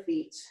tops of the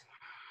feet.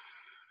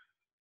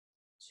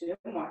 2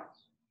 more.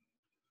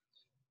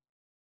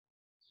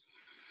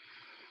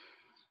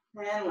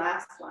 And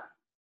last one.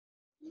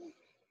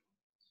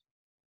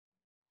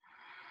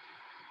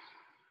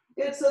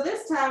 Good, so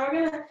this time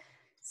we're gonna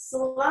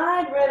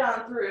slide right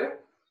on through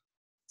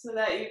so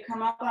that you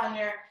come up on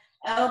your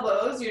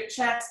elbows, your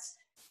chest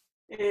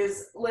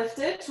is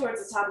lifted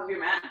towards the top of your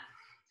mat.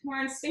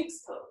 We're in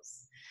Sphinx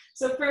pose.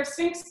 So for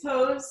Sphinx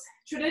pose,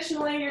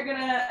 traditionally you're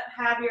gonna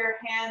have your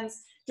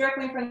hands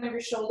directly in front of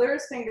your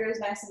shoulders, fingers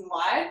nice and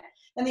wide,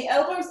 and the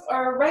elbows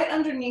are right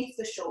underneath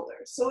the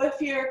shoulders. So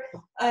if your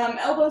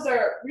elbows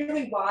are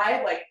really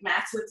wide, like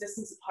max width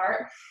distance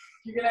apart,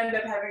 you're gonna end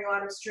up having a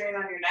lot of strain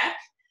on your neck.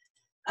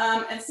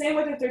 And same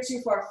with if they're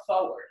too far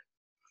forward.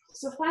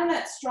 So find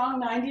that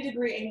strong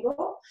 90-degree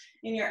angle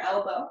in your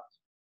elbow.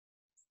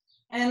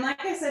 And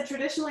like I said,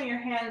 traditionally your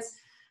hands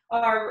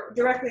are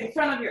directly in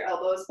front of your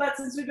elbows, but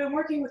since we've been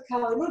working with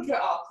Kali Mudra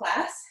all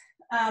class,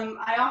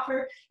 I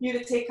offer you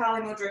to take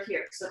Kali Mudra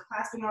here. So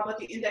clasping all but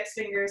the index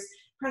fingers,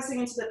 pressing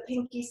into the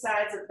pinky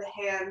sides of the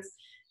hands,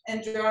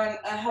 and drawing,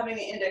 having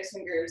the index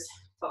fingers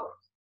forward.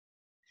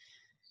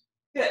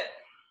 Good.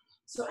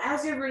 So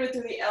as you're rooted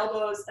through the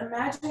elbows,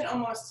 imagine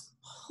almost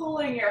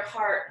pulling your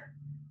heart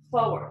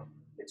forward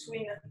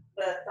between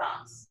the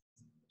thumbs,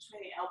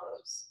 between the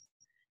elbows.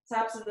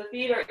 Tops of the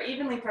feet are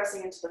evenly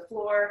pressing into the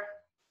floor.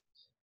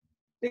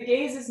 The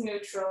gaze is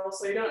neutral,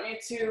 so you don't need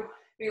to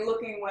be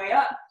looking way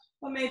up,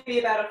 but maybe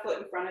about a foot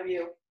in front of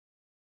you.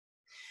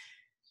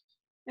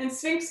 And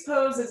Sphinx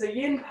pose is a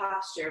yin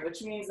posture,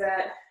 which means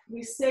that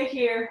we stay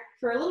here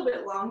for a little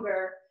bit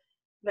longer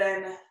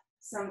than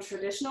some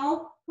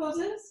traditional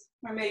poses,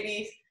 or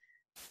maybe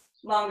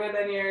longer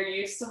than you're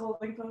used to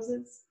holding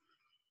poses.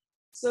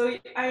 So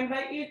I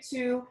invite you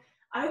to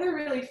either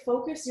really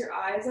focus your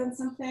eyes on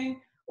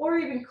something or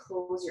even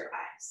close your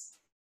eyes.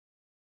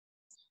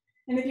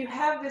 And if you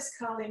have this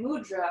Kali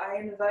Mudra, I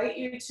invite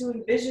you to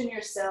envision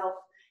yourself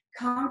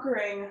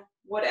conquering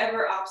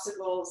whatever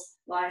obstacles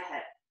lie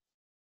ahead.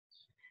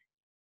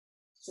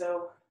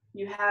 So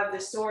you have the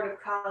sword of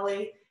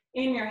Kali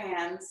in your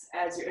hands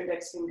as your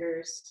index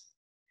fingers.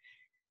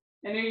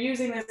 And you're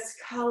using this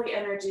Kali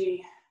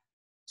energy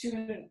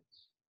to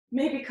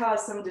maybe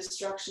cause some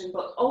destruction,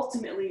 but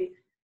ultimately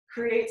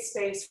create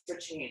space for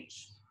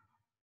change.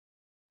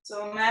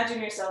 So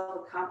imagine yourself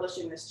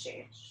accomplishing this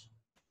change.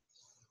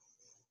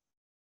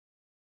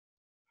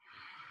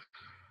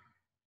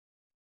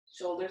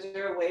 Shoulders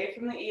are away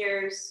from the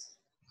ears.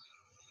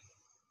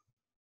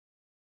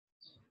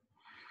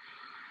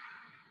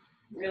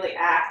 Really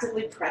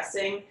actively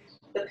pressing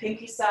the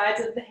pinky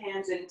sides of the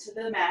hands into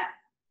the mat.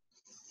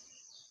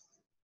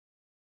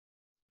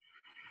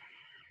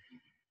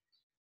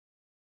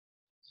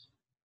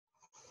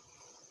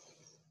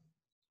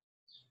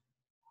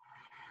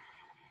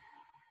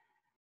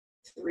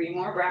 Three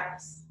more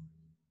breaths.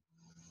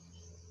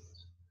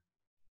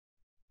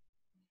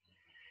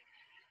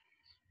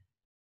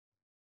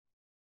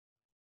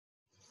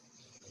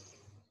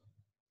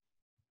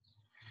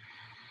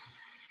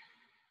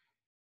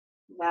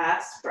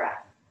 Last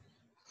breath.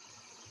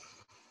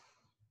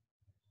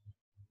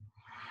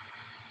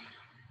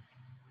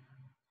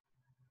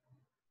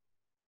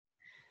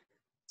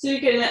 So you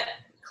can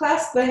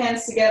clasp the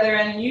hands together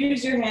and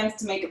use your hands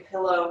to make a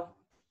pillow.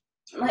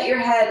 Let your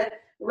head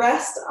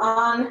rest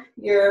on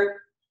your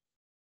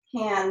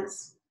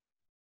hands.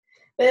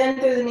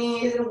 Bend through the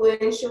knees and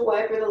windshield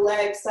wiper the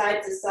legs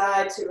side to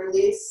side to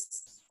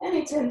release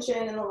any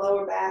tension in the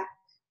lower back.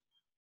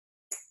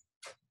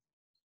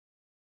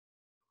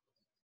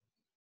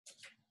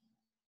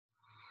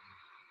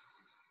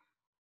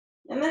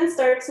 And then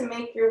start to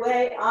make your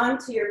way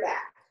onto your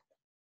back.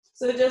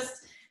 So just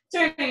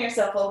turning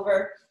yourself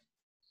over.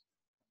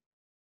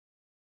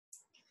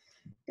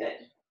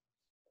 Good.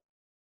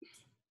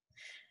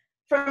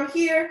 From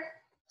here,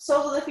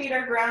 soles of the feet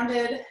are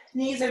grounded,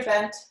 knees are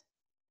bent.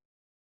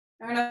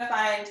 We're gonna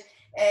find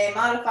a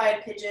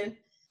modified pigeon.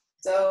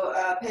 So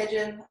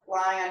pigeon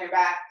lying on your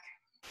back,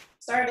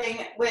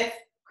 starting with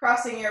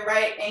crossing your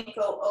right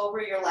ankle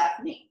over your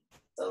left knee.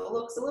 So it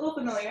looks a little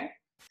familiar.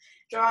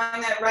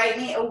 Drawing that right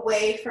knee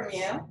away from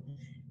you.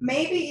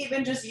 Maybe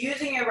even just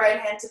using your right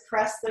hand to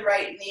press the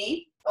right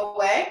knee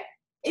away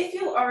If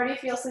you already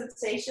feel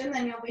sensation,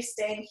 then you'll be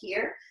staying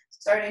here,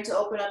 starting to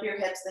open up your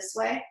hips this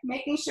way,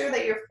 making sure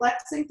that you're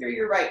flexing through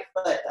your right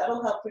foot.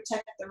 That'll help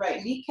protect the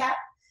right kneecap.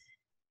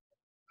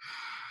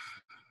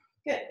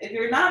 Good. If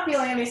you're not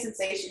feeling any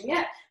sensation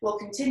yet, we'll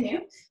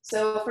continue.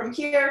 So from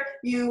here,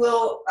 you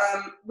will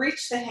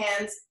reach the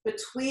hands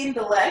between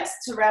the legs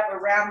to wrap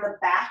around the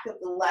back of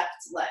the left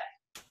leg.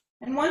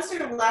 And once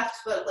your left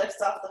foot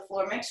lifts off the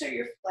floor, make sure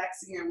you're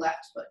flexing your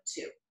left foot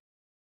too.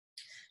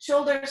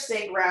 Shoulders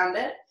stay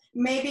grounded.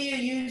 Maybe you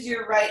use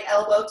your right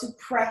elbow to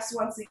press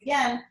once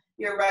again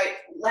your right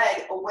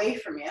leg away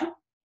from you.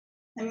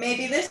 And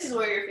maybe this is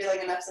where you're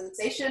feeling enough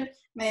sensation.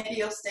 Maybe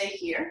you'll stay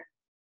here.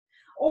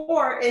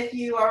 Or if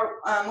you are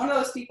one of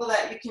those people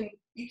that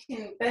you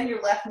can bend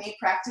your left knee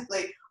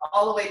practically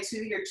all the way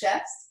to your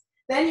chest,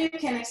 then you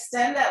can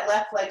extend that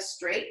left leg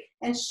straight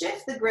and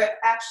shift the grip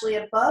actually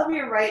above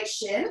your right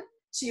shin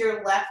to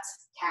your left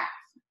calf.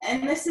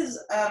 And this is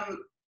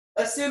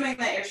assuming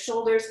that your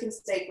shoulders can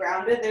stay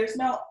grounded. There's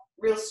no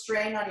real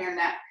strain on your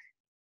neck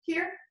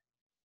here.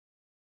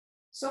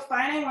 So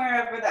finding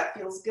wherever that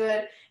feels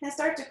good and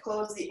start to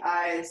close the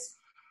eyes.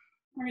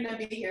 We're going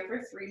to be here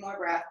for 3 more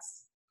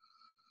breaths.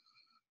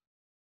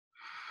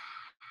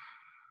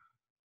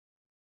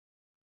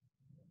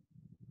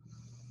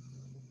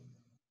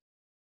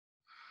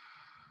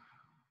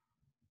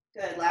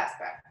 Good, last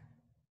breath.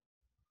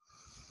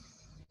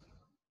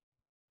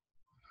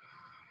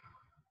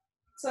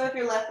 So if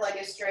your left leg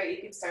is straight,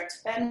 you can start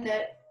to bend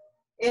it.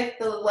 If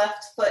the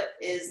left foot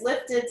is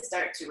lifted,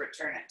 start to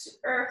return it to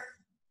earth.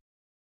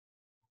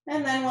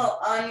 And then we'll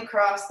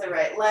uncross the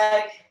right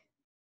leg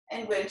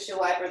and windshield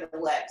wiper the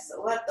legs.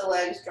 So let the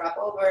legs drop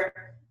over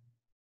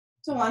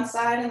to one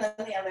side and then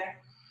the other.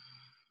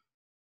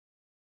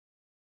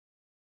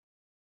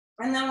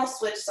 And then we'll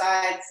switch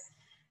sides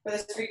for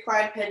this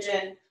reclined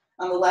pigeon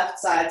on the left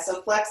side.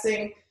 So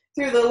flexing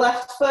through the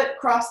left foot,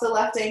 cross the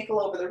left ankle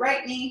over the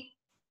right knee.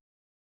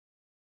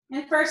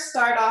 And first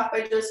start off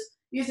by just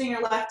using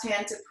your left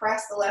hand to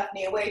press the left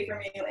knee away from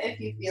you if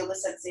you feel the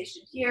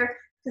sensation here,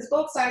 because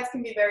both sides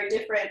can be very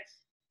different,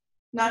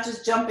 not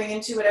just jumping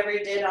into whatever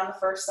you did on the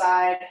first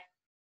side.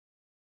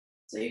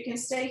 So you can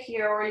stay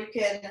here, or you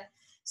can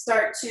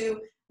start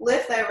to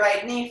lift that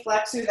right knee,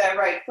 flex through that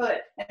right foot,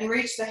 and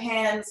reach the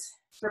hands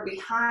for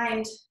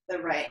behind the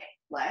right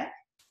leg.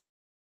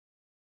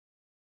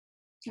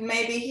 And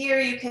maybe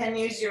here you can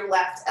use your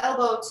left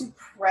elbow to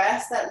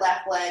press that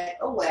left leg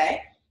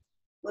away.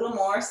 A little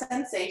more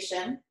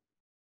sensation.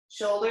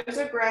 Shoulders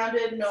are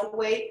grounded, no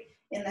weight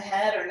in the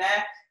head or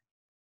neck.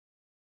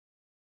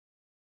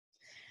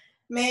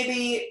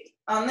 Maybe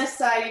on this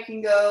side you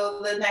can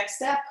go the next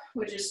step,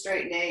 which is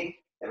straightening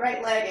the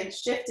right leg and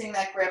shifting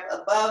that grip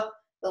above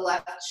the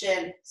left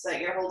shin so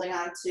that you're holding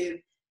on to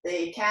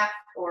the calf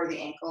or the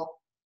ankle.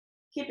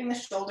 Keeping the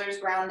shoulders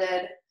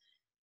grounded.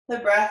 The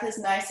breath is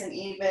nice and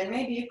even.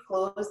 Maybe you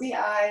close the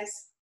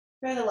eyes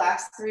for the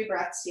last 3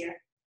 breaths here.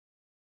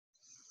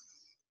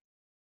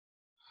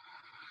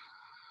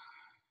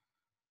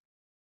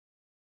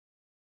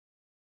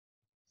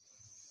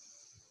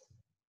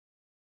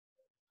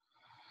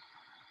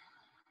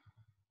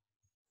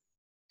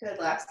 Good,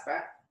 last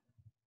breath.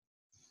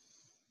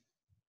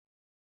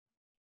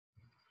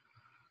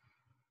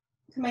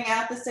 Coming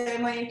out the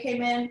same way you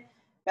came in,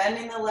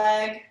 bending the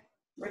leg,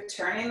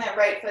 returning that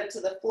right foot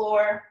to the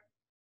floor,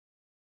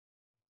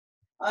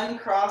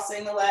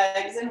 uncrossing the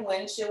legs, and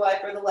windshield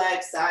wiper the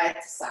legs side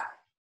to side.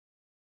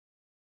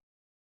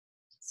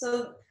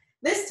 So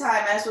this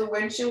time, as we're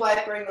windshield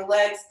wipering the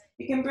legs,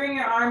 you can bring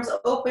your arms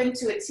open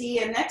to a T,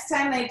 and next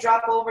time they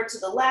drop over to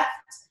the left,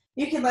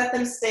 you can let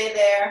them stay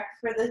there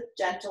for the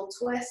gentle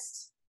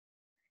twist.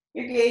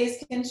 Your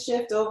gaze can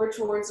shift over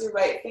towards your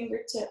right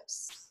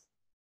fingertips.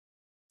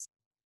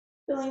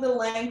 Feeling the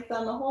length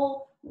on the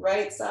whole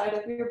right side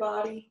of your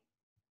body.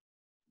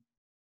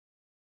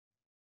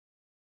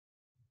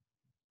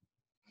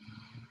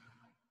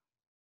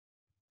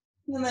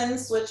 And then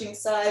switching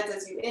sides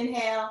as you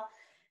inhale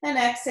and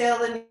exhale,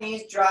 the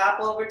knees drop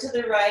over to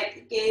the right,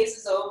 the gaze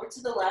is over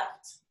to the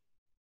left.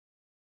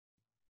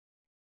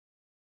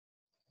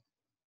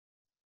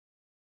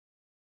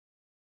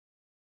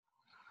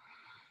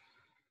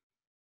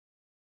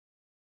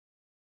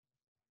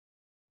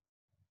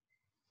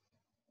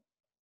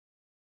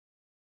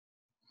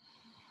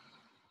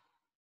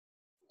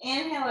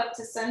 Inhale up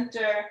to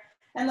center.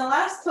 And the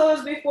last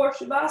pose before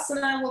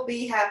Shavasana will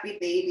be Happy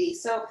Baby.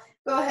 So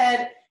go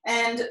ahead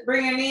and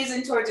bring your knees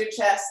in towards your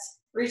chest.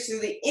 Reach through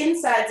the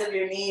insides of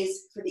your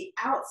knees for the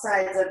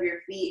outsides of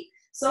your feet.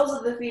 Soles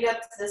of the feet up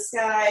to the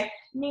sky,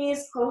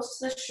 knees close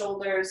to the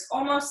shoulders,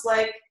 almost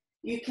like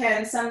you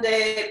can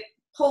someday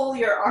pull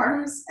your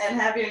arms and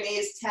have your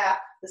knees tap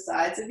the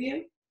sides of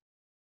you.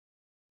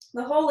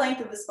 The whole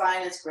length of the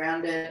spine is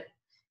grounded.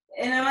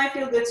 And it might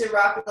feel good to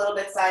rock a little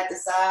bit side to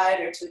side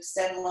or to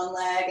extend one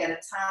leg at a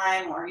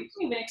time, or you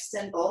can even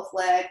extend both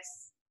legs.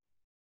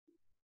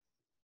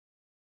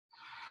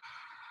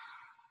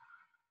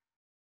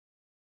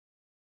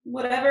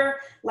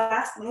 Whatever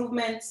last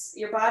movements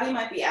your body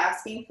might be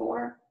asking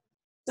for,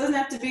 Doesn't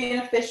have to be an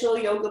official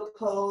yoga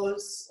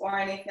pose or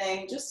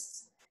anything.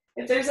 Just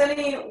if there's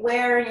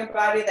anywhere in your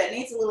body that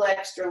needs a little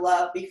extra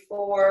love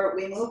before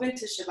we move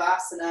into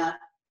Shavasana,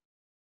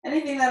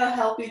 anything that'll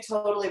help you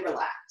totally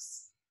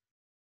relax.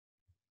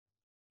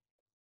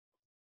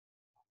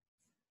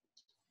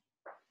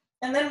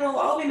 And then we'll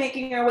all be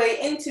making our way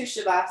into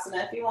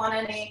Shavasana. If you want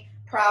any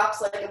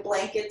props like a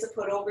blanket to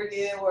put over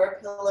you or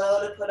a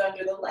pillow to put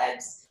under the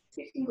legs,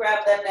 you can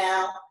grab them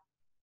now.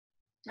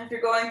 If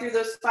you're going through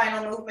those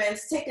final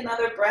movements, take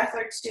another breath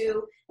or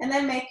two and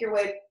then make your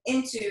way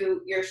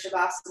into your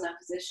Shavasana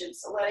position.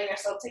 So letting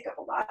yourself take up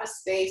a lot of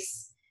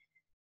space.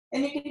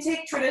 And you can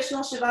take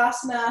traditional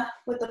Shavasana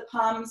with the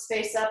palms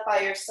face up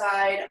by your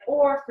side,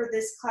 or for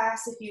this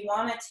class, if you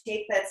want to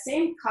take that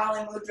same Kali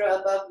Mudra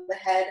above the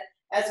head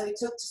as we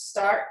took to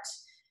start,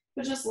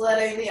 but just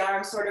letting the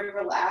arms sort of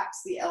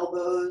relax, the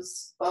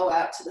elbows bow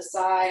out to the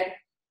side.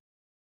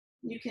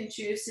 You can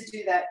choose to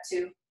do that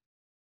too.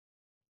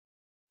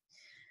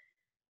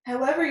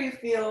 However you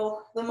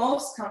feel the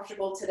most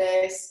comfortable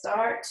today,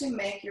 start to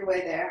make your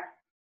way there.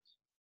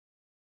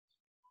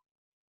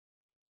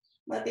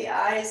 Let the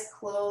eyes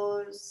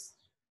close.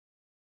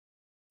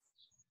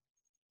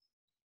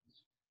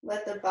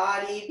 Let the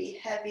body be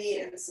heavy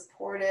and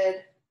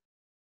supported.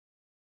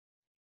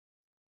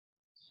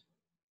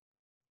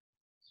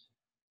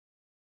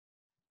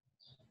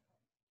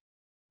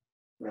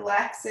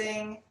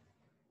 Relaxing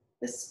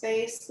the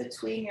space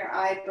between your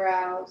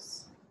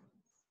eyebrows.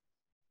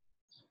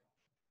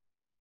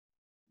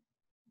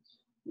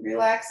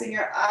 Relaxing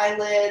your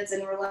eyelids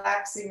and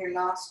relaxing your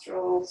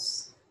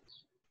nostrils.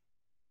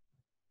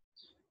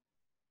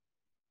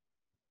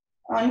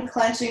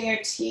 Unclenching your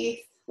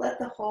teeth, let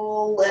the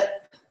whole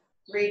lip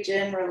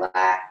region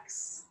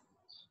relax.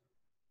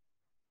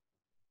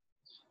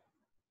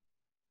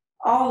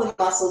 All the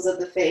muscles of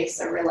the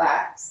face are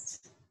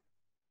relaxed.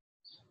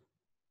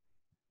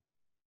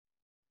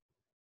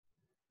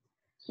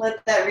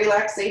 Let that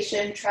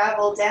relaxation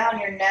travel down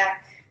your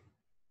neck,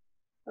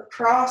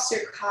 across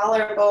your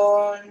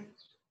collarbone,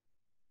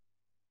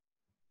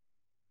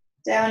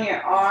 down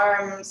your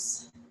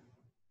arms,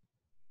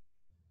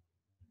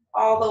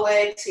 all the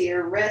way to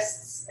your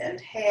wrists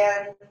and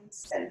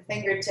hands and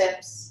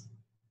fingertips.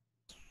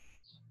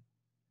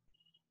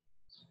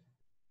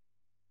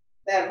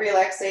 That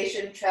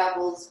relaxation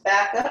travels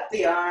back up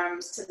the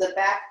arms to the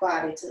back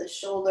body, to the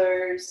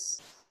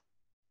shoulders,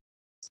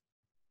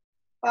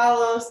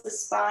 follows the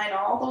spine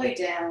all the way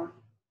down,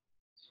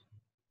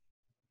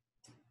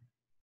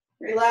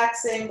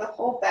 relaxing the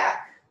whole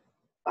back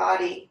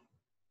body,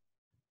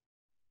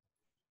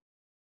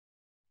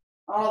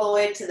 all the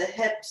way to the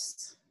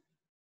hips.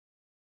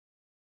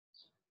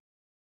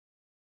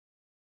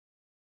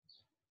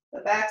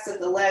 The backs of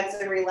the legs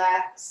are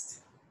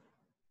relaxed.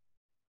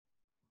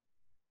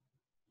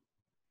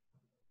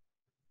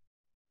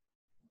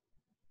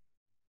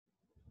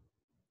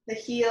 The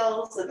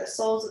heels and the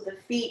soles of the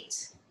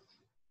feet.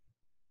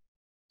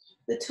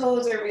 The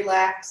toes are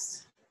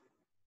relaxed.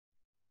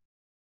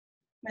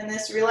 And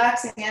this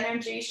relaxing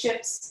energy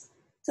shifts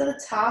to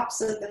the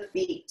tops of the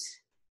feet.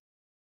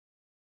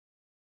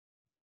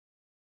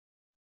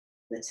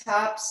 The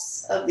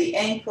tops of the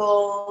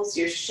ankles,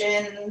 your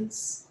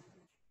shins,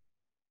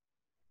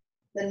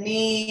 the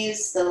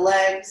knees, the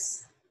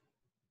legs,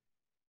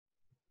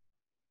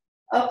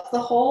 up the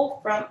whole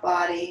front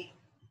body,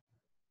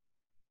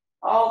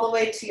 all the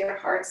way to your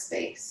heart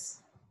space.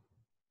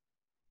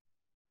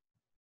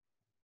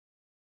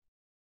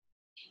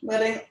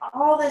 Letting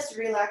all this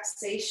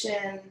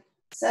relaxation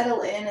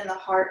settle in the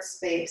heart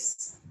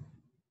space.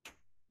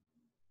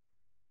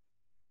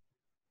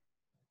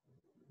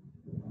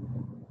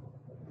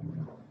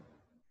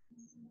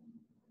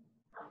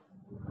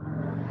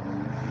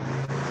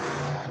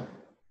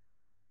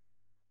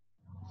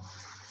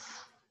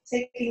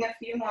 Taking a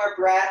few more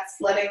breaths,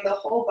 letting the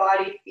whole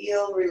body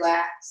feel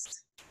relaxed.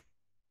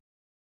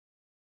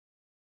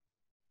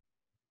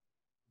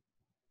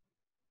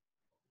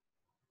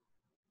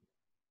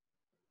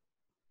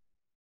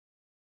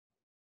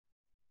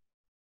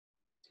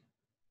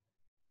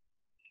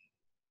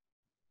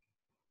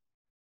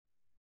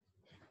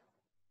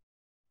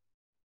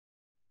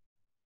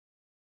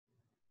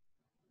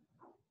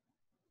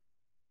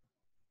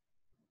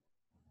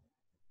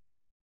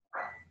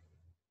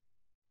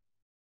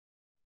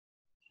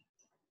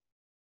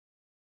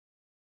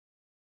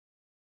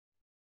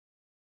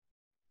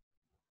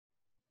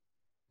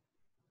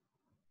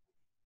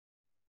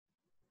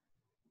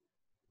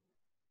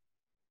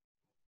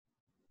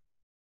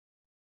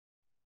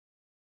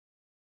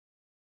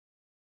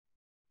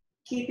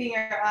 Keeping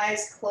your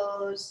eyes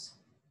closed.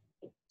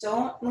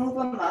 Don't move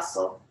a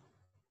muscle.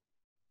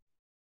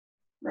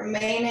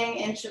 Remaining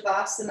in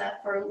Shavasana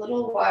for a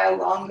little while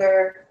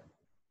longer.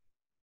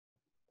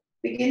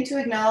 Begin to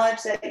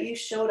acknowledge that you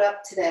showed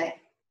up today.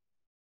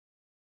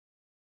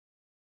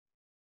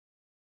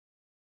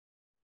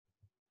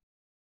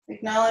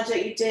 Acknowledge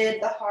that you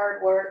did the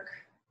hard work.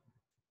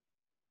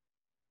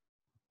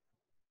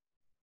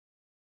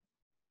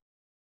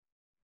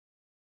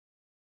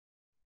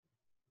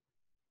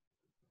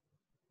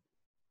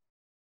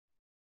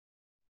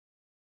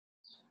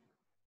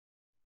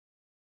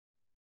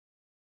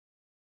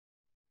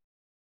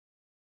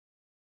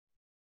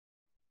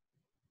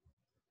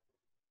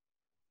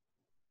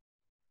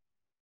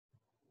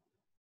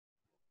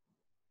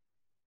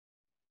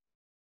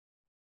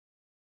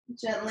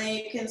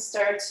 Gently, you can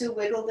start to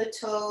wiggle the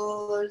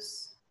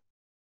toes.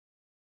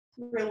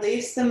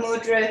 Release the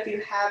mudra if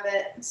you have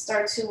it.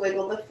 Start to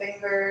wiggle the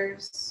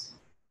fingers.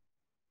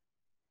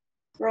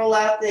 Roll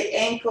out the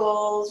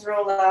ankles,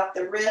 roll out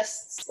the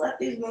wrists. Let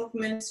these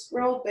movements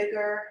grow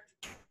bigger.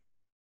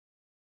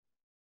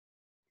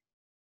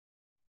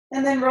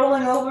 And then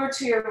rolling over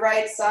to your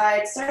right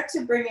side, start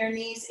to bring your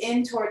knees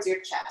in towards your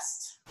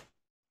chest.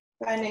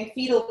 Finding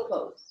fetal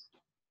pose.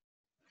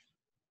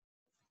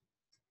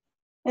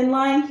 And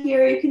lying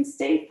here, you can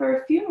stay for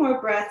a few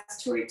more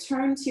breaths to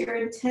return to your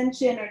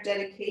intention or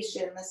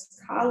dedication, this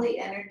Kali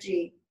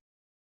energy.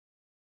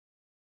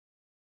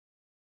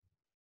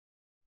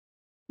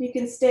 You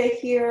can stay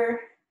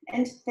here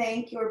and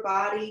thank your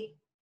body,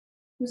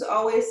 who's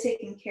always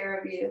taking care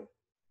of you.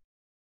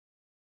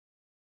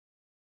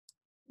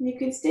 You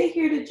can stay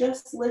here to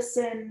just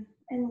listen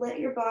and let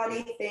your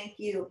body thank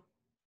you.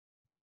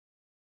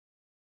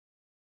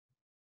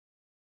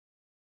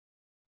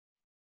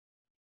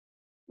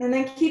 And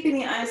then keeping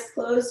the eyes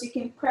closed, you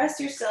can press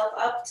yourself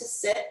up to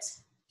sit.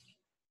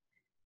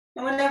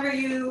 And whenever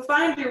you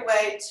find your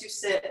way to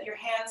sit, your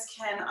hands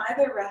can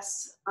either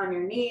rest on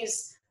your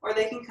knees or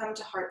they can come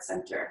to heart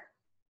center.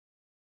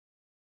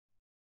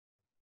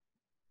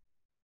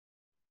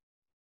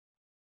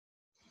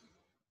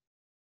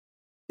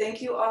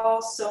 Thank you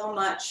all so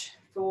much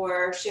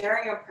for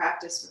sharing your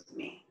practice with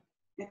me.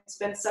 It's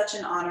been such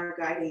an honor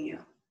guiding you.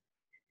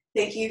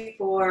 Thank you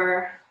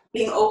for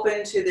being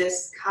open to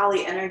this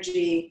Kali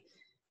energy,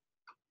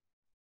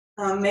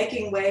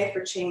 making way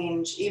for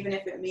change, even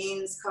if it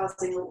means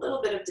causing a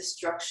little bit of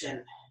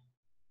destruction.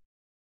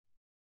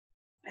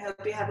 I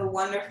hope you have a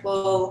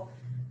wonderful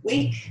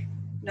week,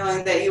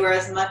 knowing that you are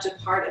as much a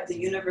part of the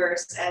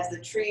universe as the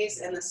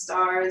trees and the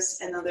stars,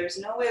 and though there's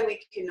no way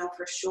we can know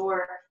for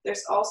sure,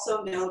 there's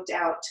also no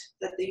doubt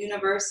that the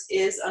universe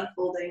is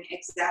unfolding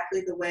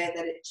exactly the way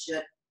that it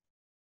should.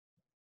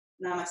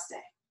 Namaste.